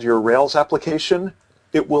bundled your Rails application,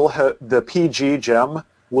 it will the PG gem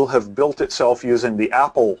will have built itself using the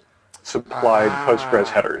Apple supplied Postgres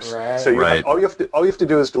headers. Right. So Right. all you have to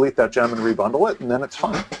do is delete that gem and rebundle it, and then it's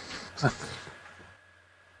fine.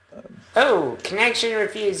 Oh, connection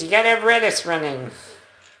refused. You gotta have Redis running,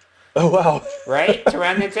 Oh wow. right? To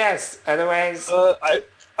run the test. Otherwise...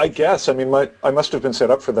 I guess. I mean, I must have been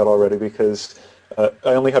set up for that already because I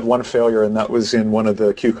only had one failure, and that was in one of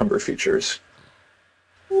the Cucumber features.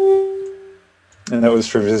 And that was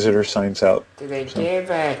for visitor signs out. Do they give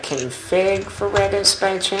a config for Redis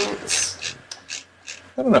by chance?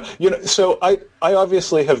 I don't know. So I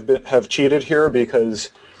obviously have cheated here because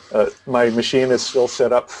my machine is still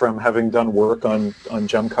set up from having done work on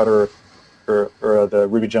Gemcutter or the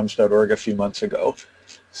rubygems.org a few months ago.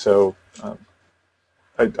 So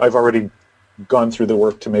I've already gone through the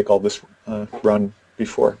work to make all this run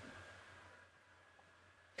before.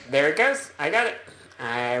 There it goes. I got it.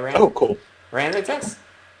 I Oh, cool. ran the test.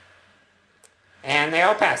 And they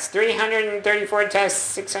all passed. 334 tests,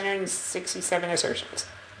 667 assertions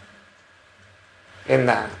in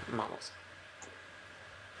the models.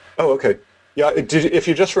 Oh, okay. Yeah, if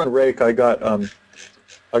you just run Rake, I got a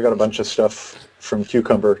bunch of stuff from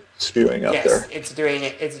Cucumber spewing out there. Yes, it's doing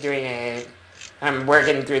it. It's doing it. I'm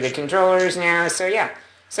working through the controllers now. So yeah,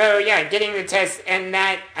 getting the test and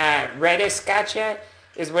that Redis gotcha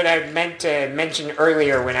is what I meant to mention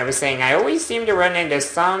earlier when I was saying I always seem to run into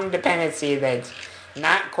some dependency that's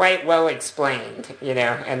not quite well explained,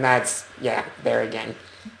 and that's, there again.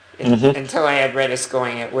 Until I had Redis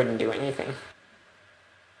going, it wouldn't do anything.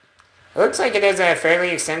 It looks like it has a fairly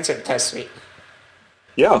extensive test suite.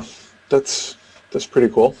 Yeah, that's pretty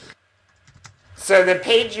cool. So the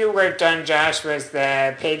page you worked on, Josh, was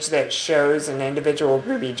the page that shows an individual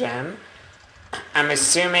Ruby gem. I'm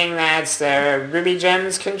assuming that's the Ruby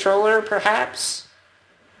Gems controller, perhaps?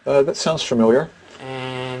 That sounds familiar.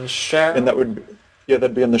 And show? And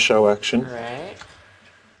that'd be in the show action. Right.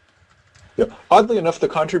 Yeah. Oddly enough, the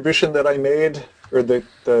contribution that I made, or the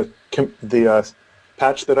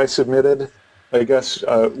patch that I submitted, I guess,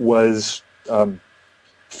 was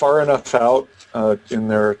far enough out in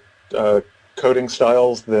their coding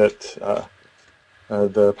styles that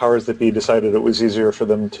the powers that be decided it was easier for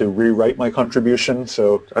them to rewrite my contribution,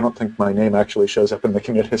 so I don't think my name actually shows up in the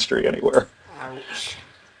commit history anywhere. Ouch.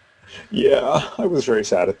 Yeah, I was very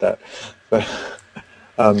sad at that. But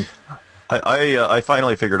I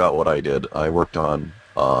finally figured out what I did. I worked on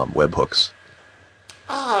webhooks.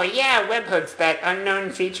 Oh, yeah, webhooks, that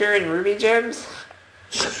unknown feature in Ruby Gems.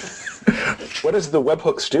 what does the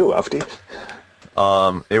webhooks do, Afti?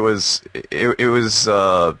 It was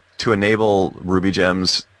to enable Ruby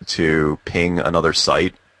Gems to ping another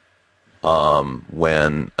site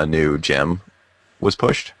when a new gem was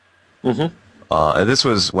pushed. Mm-hmm. And this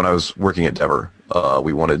was when I was working at Dever.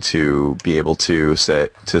 We wanted to be able to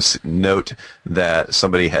note that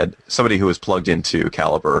somebody who was plugged into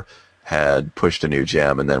Calibre had pushed a new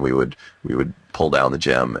gem, and then we would pull down the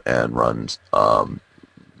gem and run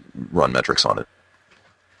metrics on it.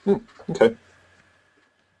 Okay.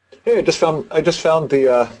 Hey, I just found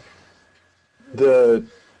the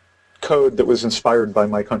code that was inspired by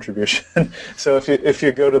my contribution. So if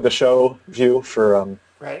you go to the show view for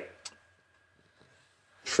Right.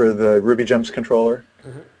 for the Ruby Gems controller,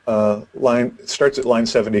 line starts at line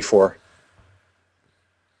 74.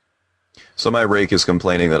 So my rake is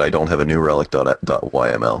complaining that I don't have a new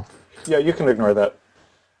relic.yml. Yeah, you can ignore that.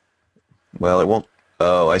 Well, it won't.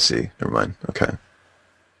 Oh, I see. Never mind. Okay.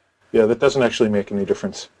 Yeah, that doesn't actually make any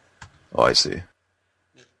difference. Oh, I see.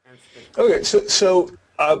 Okay, so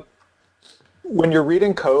when you're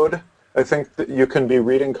reading code, I think that you can be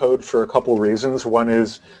reading code for a couple reasons. One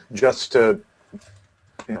is just to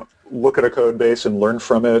look at a code base and learn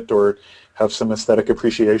from it or have some aesthetic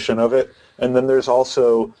appreciation of it. And then there's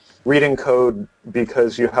also reading code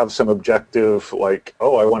because you have some objective, like,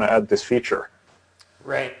 oh, I want to add this feature.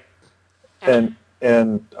 Right. And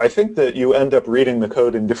I think that you end up reading the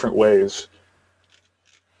code in different ways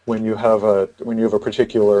when you have a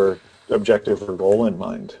particular objective or goal in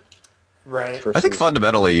mind. Right. I think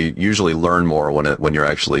fundamentally, you usually learn more when you're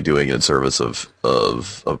actually doing it in service of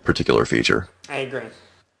a particular feature. I agree.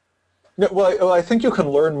 No, well, I think you can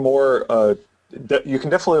learn more. You can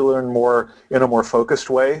definitely learn more in a more focused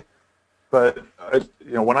way. But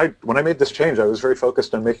when I made this change, I was very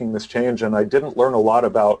focused on making this change, and I didn't learn a lot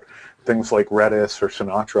about things like Redis or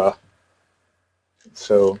Sinatra.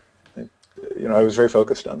 So, I was very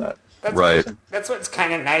focused on that. That's what's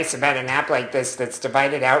kind of nice about an app like this that's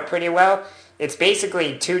divided out pretty well. It's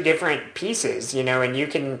basically two different pieces, and you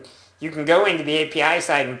can go into the API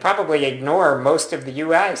side and probably ignore most of the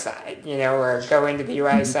UI side, or go into the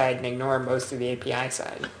UI side and ignore most of the API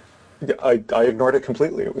side. Yeah, I ignored it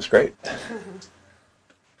completely. It was great.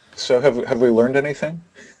 So have we learned anything?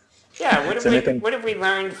 Yeah, what have we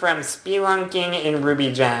learned from spelunking in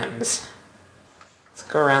Ruby Gems? Let's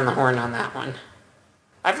go around the horn on that one.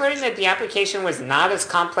 I've learned that the application was not as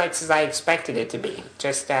complex as I expected it to be.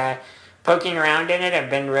 Just poking around in it, I've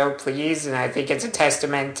been real pleased, and I think it's a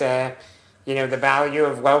testament to, the value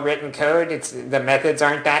of well-written code. The methods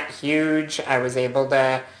aren't that huge. I was able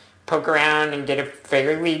to poke around and get a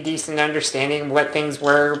fairly decent understanding of what things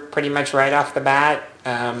were pretty much right off the bat.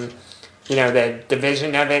 The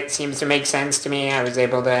division of it seems to make sense to me. I was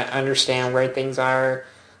able to understand where things are,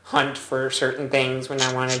 hunt for certain things when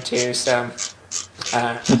I wanted to, so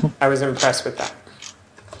I was impressed with that.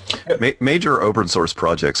 Major open source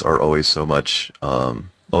projects are always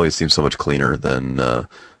always seem so much cleaner than the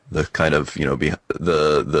kind of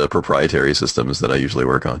the proprietary systems that I usually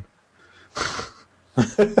work on.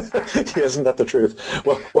 Isn't that the truth?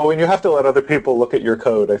 Well, when you have to let other people look at your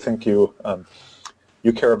code, I think you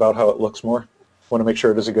care about how it looks more. Want to make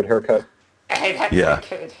sure it is a good haircut. Yeah. A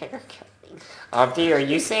good haircut. Avdi, are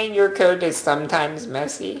you saying your code is sometimes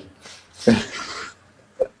messy?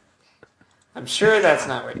 I'm sure that's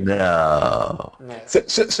not what you're saying. No.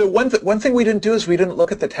 So one thing we didn't do is we didn't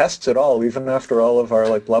look at the tests at all, even after all of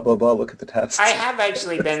our blah blah blah. Look at the tests. I have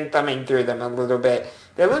actually been thumbing through them a little bit.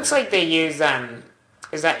 It looks like they use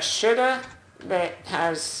is that shoulda that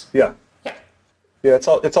has? Yeah. It's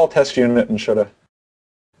all test unit and shoulda.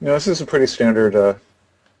 This is a pretty standard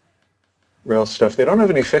Rails stuff. They don't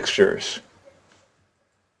have any fixtures.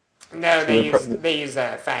 No, they use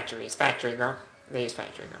factories. Factory Girl. They use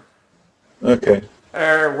Factory Girl. Okay.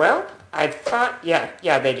 Well, I thought, yeah,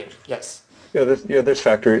 they do. Yes. Yeah, there's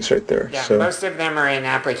factories right there. Yeah, so. Most of them are in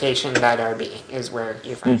application.rb is where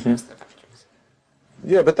you find most of the factories.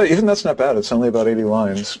 Yeah, but even that's not bad. It's only about 80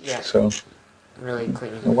 lines. Yeah. So. Really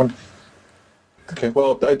clean. Okay.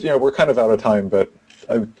 Well, we're kind of out of time, but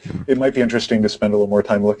it might be interesting to spend a little more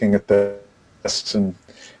time looking at the tests and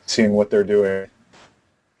seeing what they're doing.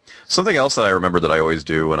 Something else that I remember that I always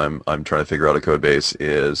do when I'm trying to figure out a code base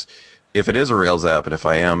is, if it is a Rails app, and if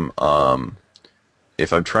I'm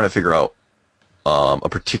trying to figure out a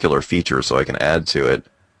particular feature so I can add to it,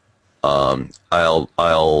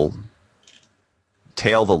 I'll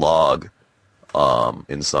tail the log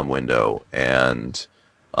in some window, and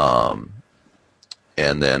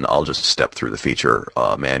then I'll just step through the feature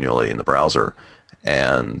manually in the browser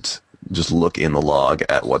and just look in the log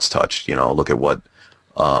at what's touched. Look at what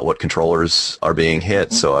controllers are being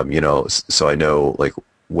hit, so so I know like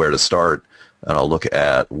where to start, and I'll look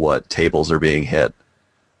at what tables are being hit,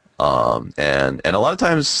 and a lot of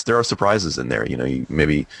times there are surprises in there.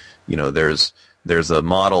 There's a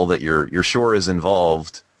model that you're sure is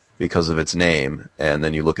involved because of its name, and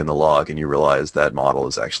then you look in the log and you realize that model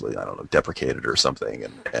is actually, I don't know, deprecated or something,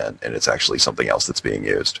 and it's actually something else that's being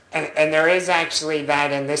used. And there is actually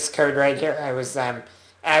that in this code right here. I was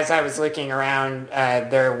as I was looking around,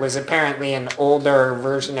 there was apparently an older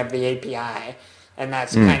version of the API. And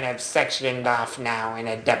that's kind of sectioned off now in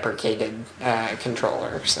a deprecated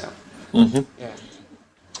controller. So, yeah.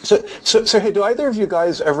 So hey, do either of you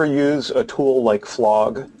guys ever use a tool like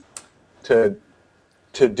Flog to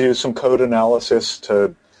do some code analysis?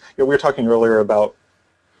 We were talking earlier about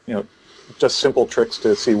just simple tricks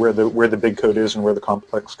to see where the big code is and where the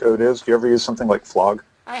complex code is. Do you ever use something like Flog?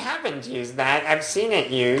 I haven't used that. I've seen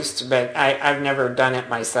it used, but I've never done it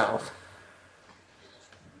myself.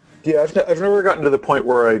 Yeah, I've never gotten to the point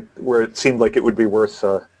where it seemed like it would be worth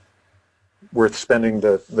worth spending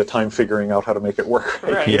the time figuring out how to make it work.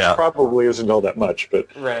 Right. Yeah. It probably isn't all that much, but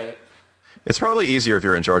Right. It's probably easier if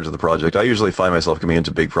you're in charge of the project. I usually find myself coming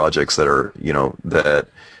into big projects that are, that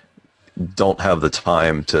don't have the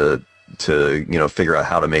time to figure out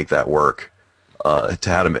how to make that work, to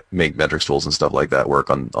how to make metrics tools and stuff like that work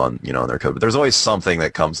on their code. But there's always something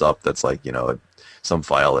that comes up that's like, some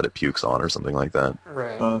file that it pukes on or something like that.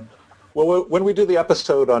 Right. well, when we do the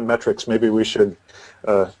episode on metrics, maybe we should.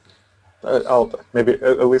 At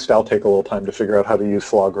least I'll take a little time to figure out how to use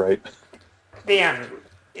Flog right.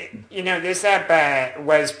 This app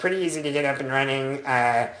was pretty easy to get up and running,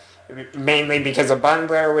 mainly because of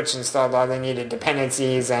Bundler, which installed all the needed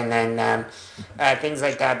dependencies and then things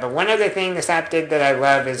like that. But one other thing this app did that I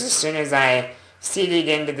love is as soon as I cd'd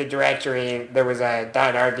into the directory, there was a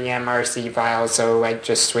 .rbmrc file, so it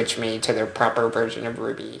just switched me to the proper version of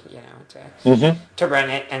Ruby, to run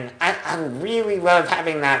it. And I really love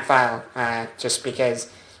having that file, just because...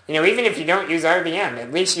 even if you don't use RVM,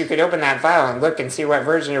 at least you could open that file and look and see what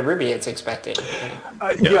version of Ruby it's expecting.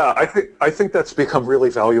 Yeah, I think that's become really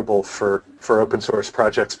valuable for open source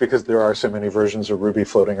projects because there are so many versions of Ruby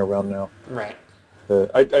floating around now. Right.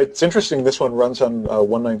 It's interesting. This one runs on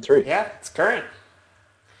 1.9.3. Yeah, it's current.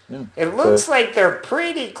 Yeah. It looks like they're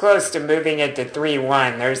pretty close to moving it to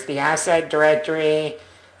 3.1. There's the asset directory,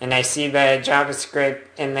 and I see the JavaScript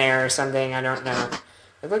in there or something. I don't know.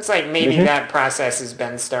 It looks like maybe that process has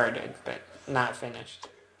been started, but not finished.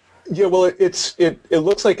 Yeah, well, it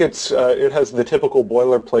looks like it has the typical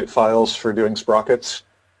boilerplate files for doing sprockets,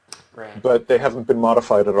 Right. but they haven't been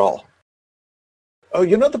modified at all. Oh,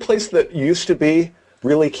 the place that used to be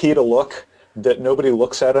really key to look that nobody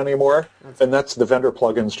looks at anymore, and that's the vendor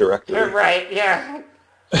plugins directory. You're right, yeah.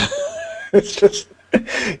 It's just,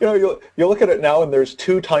 you look at it now and there's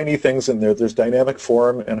two tiny things in there. There's Dynamic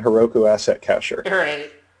Form and Heroku Asset Cacher.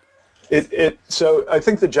 Right. So I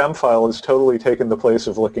think the gem file has totally taken the place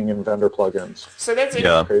of looking in vendor plugins. So that's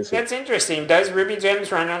Crazy. that's interesting. Does Ruby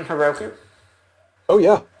Gems run on Heroku? Oh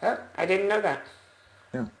yeah. Oh, I didn't know that.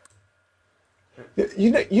 Yeah.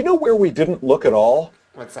 You know where we didn't look at all?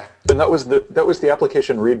 What's that? And that was the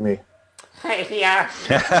application README. Yeah.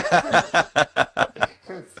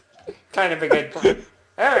 Kind of a good point.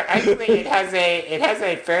 Oh, actually, it has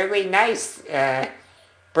a fairly nice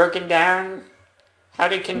broken down how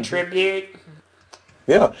to contribute.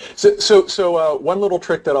 Yeah. So one little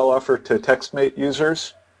trick that I'll offer to TextMate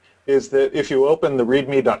users is that if you open the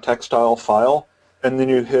readme.textile file and then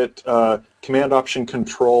you hit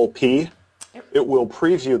Command-Option-Control-P, it will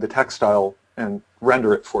preview the textile and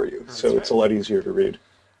render it for you. So it's a lot easier to read.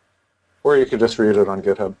 Or you could just read it on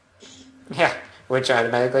GitHub. Yeah, which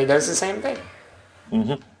automatically does the same thing.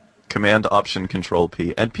 Mm-hmm.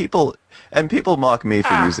 Command-Option-Control-P. And people mock me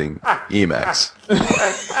for using Emacs.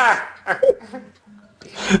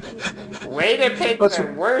 Way to pick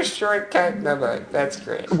the worst shortcut in the book. That's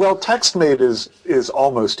great. Well, TextMate is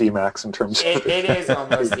almost Emacs in terms of... It is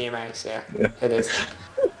almost Emacs, yeah. It is.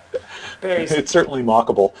 It's certainly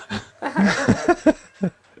mockable.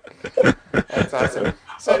 That's awesome.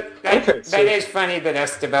 So that is funny that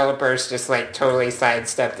us developers just totally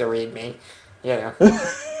sidestep the README,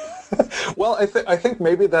 Well, I think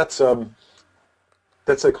maybe that's a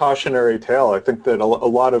cautionary tale. I think that a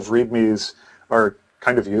lot of READMEs are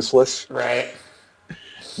kind of useless. Right.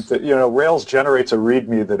 Rails generates a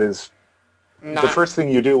README that is the first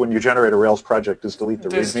thing you do when you generate a Rails project is delete the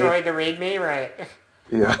README. Destroy the README, right?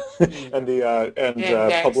 Yeah, and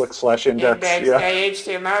public/index.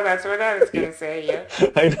 HTML. That's what I was going to say. Yeah.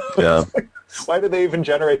 I know. Yeah. Why do they even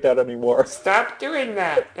generate that anymore? Stop doing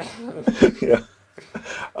that. Yeah.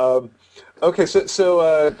 Okay. So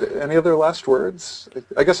any other last words?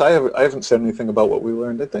 I guess I haven't said anything about what we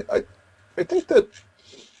learned. I think that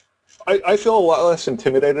I feel a lot less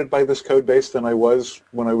intimidated by this code base than I was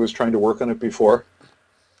when I was trying to work on it before.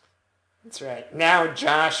 That's right. Now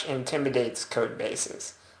Josh intimidates code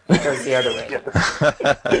bases. It goes the other way.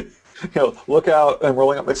 Look out, I'm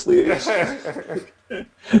rolling up my sleeves. All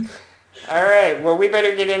right, well, we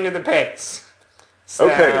better get into the picks.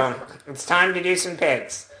 So, okay. It's time to do some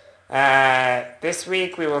picks. This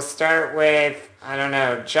week we will start with,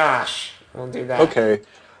 Josh. We'll do that. Okay.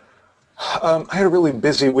 I had a really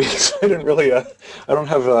busy week, so I didn't really. I don't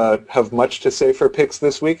have much to say for picks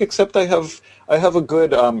this week, except I have a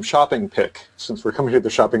good shopping pick since we're coming to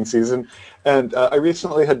the shopping season, and I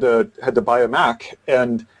recently had to buy a Mac,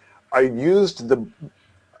 and I used the.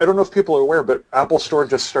 I don't know if people are aware, but Apple Store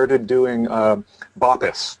just started doing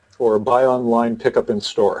BOPIS, or Buy Online Pickup in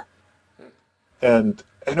Store, and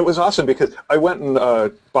it was awesome because I went and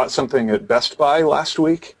bought something at Best Buy last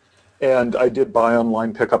week. and I did buy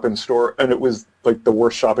online, pick up in store, and it was like the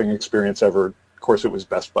worst shopping experience ever. Of course, it was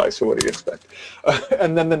Best Buy, so what do you expect?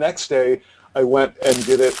 And then the next day, I went and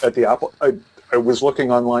did it at the Apple. I was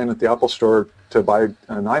looking online at the Apple Store to buy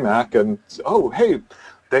an iMac, and oh, hey,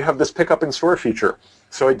 they have this pick up in store feature.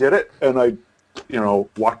 So I did it, and I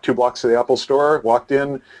walked 2 blocks to the Apple Store, walked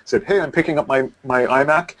in, said, hey, I'm picking up my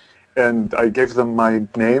iMac, and I gave them my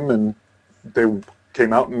name, and they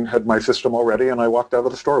came out and had my system already, and I walked out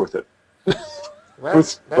of the store with it. Well, it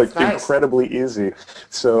was like nice. incredibly easy.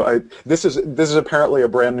 So this is apparently a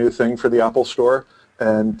brand new thing for the Apple Store,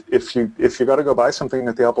 and if you got to go buy something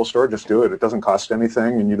at the Apple Store, just do it. It doesn't cost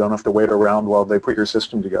anything, and you don't have to wait around while they put your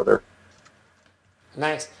system together.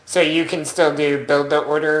 Nice. So you can still do build to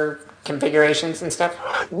order configurations and stuff?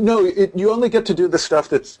 No, you only get to do the stuff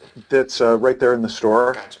that's right there in the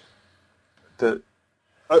store. Gotcha.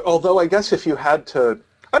 Although I guess if you had to,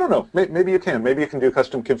 I don't know, maybe you can. Maybe you can do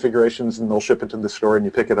custom configurations and they'll ship it to the store and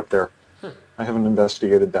you pick it up there. I haven't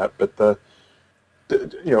investigated that, but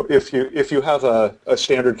if you have a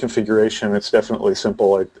standard configuration, it's definitely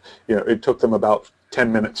simple. It took them about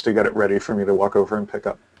 10 minutes to get it ready for me to walk over and pick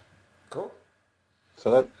up. Cool.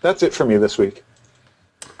 So that's it for me this week.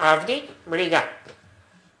 Avdi, what do you got?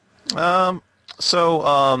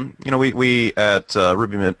 We at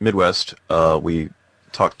Ruby Midwest, we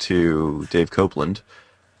talked to Dave Copeland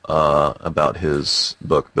about his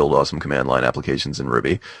book, Build Awesome Command Line Applications in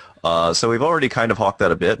Ruby. So we've already kind of hawked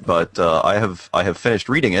that a bit, but I have finished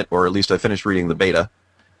reading it, or at least I finished reading the beta,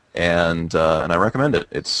 and I recommend it.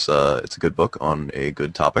 It's a good book on a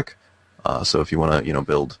good topic. So if you want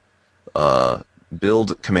to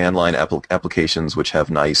build command line applications which have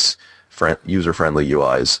nice user-friendly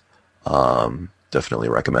UIs, definitely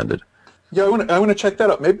recommended. Yeah, I want to check that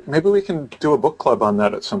out. Maybe we can do a book club on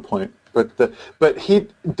that at some point. But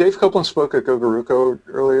Dave Copeland spoke at Gogoruko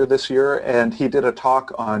earlier this year, and he did a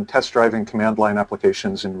talk on test driving command line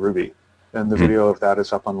applications in Ruby, and the video of that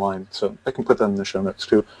is up online. So I can put that in the show notes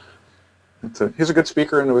too. He's a good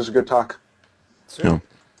speaker, and it was a good talk. Sweet. Yeah.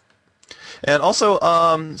 And also,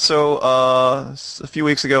 a few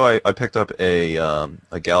weeks ago, I picked up a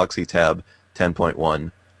Galaxy Tab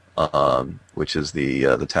 10.1, which is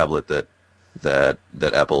the tablet that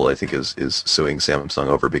Apple, I think, is suing Samsung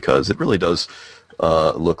over because it really does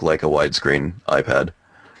look like a widescreen iPad.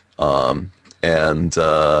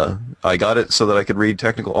 I got it so that I could read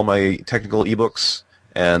all my technical ebooks,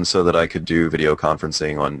 and so that I could do video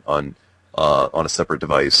conferencing on a separate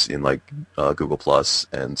device in like Google Plus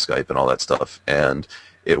and Skype and all that stuff, and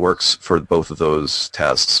it works for both of those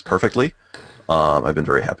tasks perfectly. I've been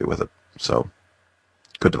very happy with it. So,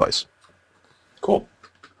 good device. Cool.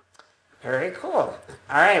 Very cool.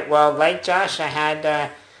 All right. Well, like Josh, I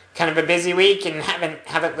had kind of a busy week and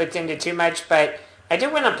haven't looked into too much, but I do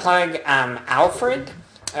want to plug Alfred.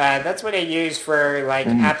 That's what I use for like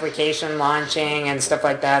application launching and stuff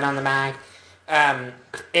like that on the Mac.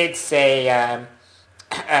 It's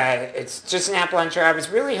just an app launcher. I was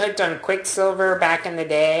really hooked on Quicksilver back in the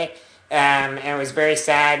day, and it was very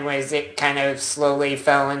sad as it kind of slowly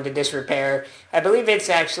fell into disrepair. I believe it's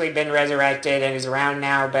actually been resurrected and is around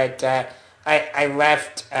now, but I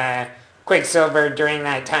left Quicksilver during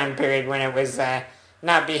that time period when it was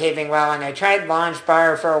not behaving well, and I tried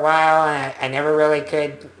LaunchBar for a while, and I never really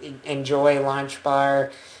could enjoy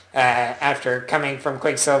LaunchBar after coming from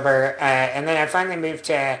Quicksilver, and then I finally moved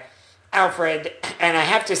to Alfred, and I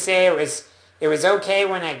have to say it was okay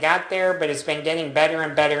when I got there, but it's been getting better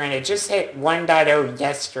and better, and it just hit 1.0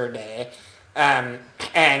 yesterday,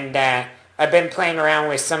 and I've been playing around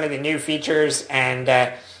with some of the new features, and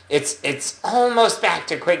it's almost back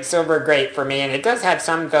to Quicksilver great for me, and it does have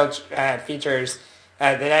some features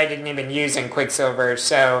that I didn't even use in Quicksilver,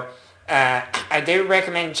 so I do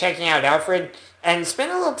recommend checking out Alfred, and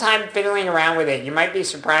spend a little time fiddling around with it. You might be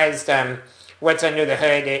surprised what's under the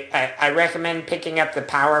hood. I recommend picking up the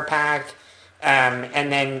Power Pack,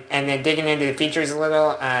 and then digging into the features a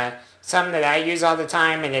little. Some that I use all the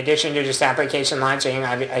time, in addition to just application launching,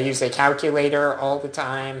 I use a calculator all the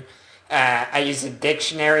time. I use a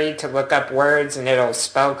dictionary to look up words, and it'll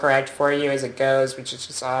spell correct for you as it goes, which is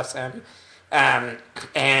just awesome.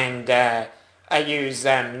 I use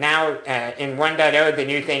now in 1.0, the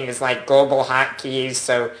new thing is like global hotkeys.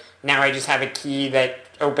 So now I just have a key that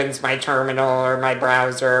opens my terminal or my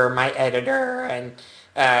browser or my editor, and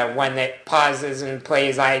one that pauses and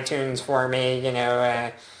plays iTunes for me.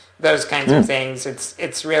 Those kinds of things.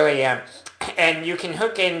 It's really and you can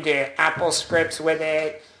hook into Apple scripts with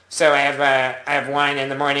it. So I have one in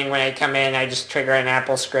the morning when I come in. I just trigger an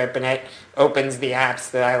Apple script, and it opens the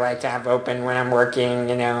apps that I like to have open when I'm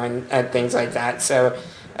working, and things like that. So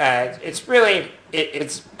It's really,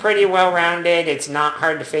 it's pretty well-rounded. It's not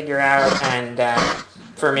hard to figure out, and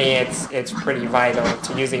for me, it's pretty vital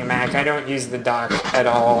to using a Mac. I don't use the dock at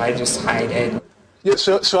all. I just hide it. Yeah,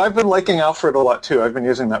 so I've been liking Alfred a lot too. I've been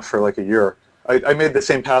using that for like a year. I made the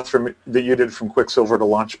same path that you did from Quicksilver to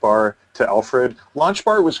LaunchBar to Alfred.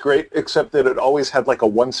 LaunchBar was great, except that it always had like a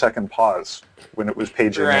 1-second pause when it was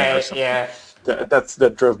paging in or Right, something. yeah.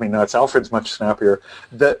 That drove me nuts. Alfred's much snappier.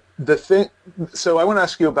 The thing. So I want to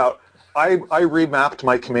ask you about. I remapped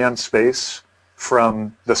my command space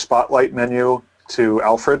from the Spotlight menu to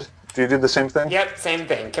Alfred. Do you do the same thing? Yep, same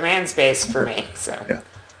thing. Command space for me, so. Yeah.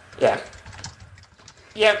 Yeah.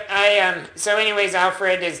 Yep, so anyways,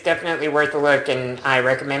 Alfred is definitely worth a look, and I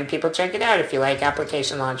recommend people check it out if you like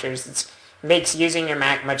application launchers. It makes using your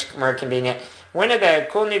Mac much more convenient. One of the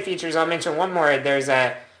cool new features, I'll mention one more, there's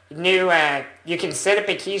a new, you can set up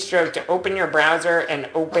a keystroke to open your browser and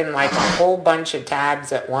open like a whole bunch of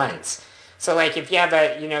tabs at once. So like if you have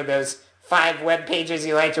those 5 web pages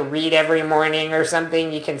you like to read every morning or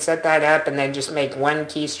something, you can set that up and then just make one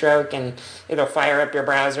keystroke and it'll fire up your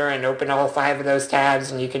browser and open all 5 of those tabs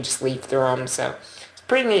and you can just leaf through them. So it's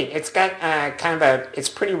pretty neat. It's got it's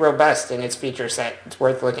pretty robust in its feature set. It's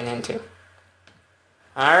worth looking into.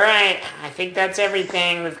 All right, I think that's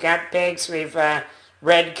everything. We've got pics. We've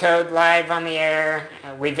read code live on the air.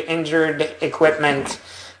 We've injured equipment.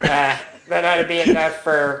 That ought to be enough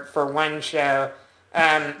for one show.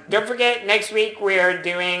 Don't forget, next week we are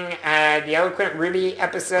doing the Eloquent Ruby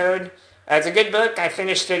episode. It's a good book. I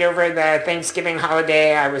finished it over the Thanksgiving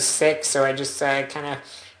holiday. I was sick, so I just kind of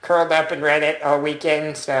curled up and read it all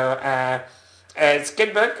weekend. So it's a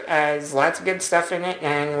good book. There's lots of good stuff in it,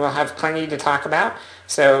 and we'll have plenty to talk about.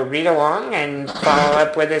 So read along and follow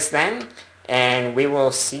up with us then, and we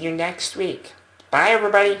will see you next week. Bye,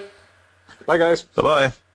 everybody. Bye, guys. Bye-bye.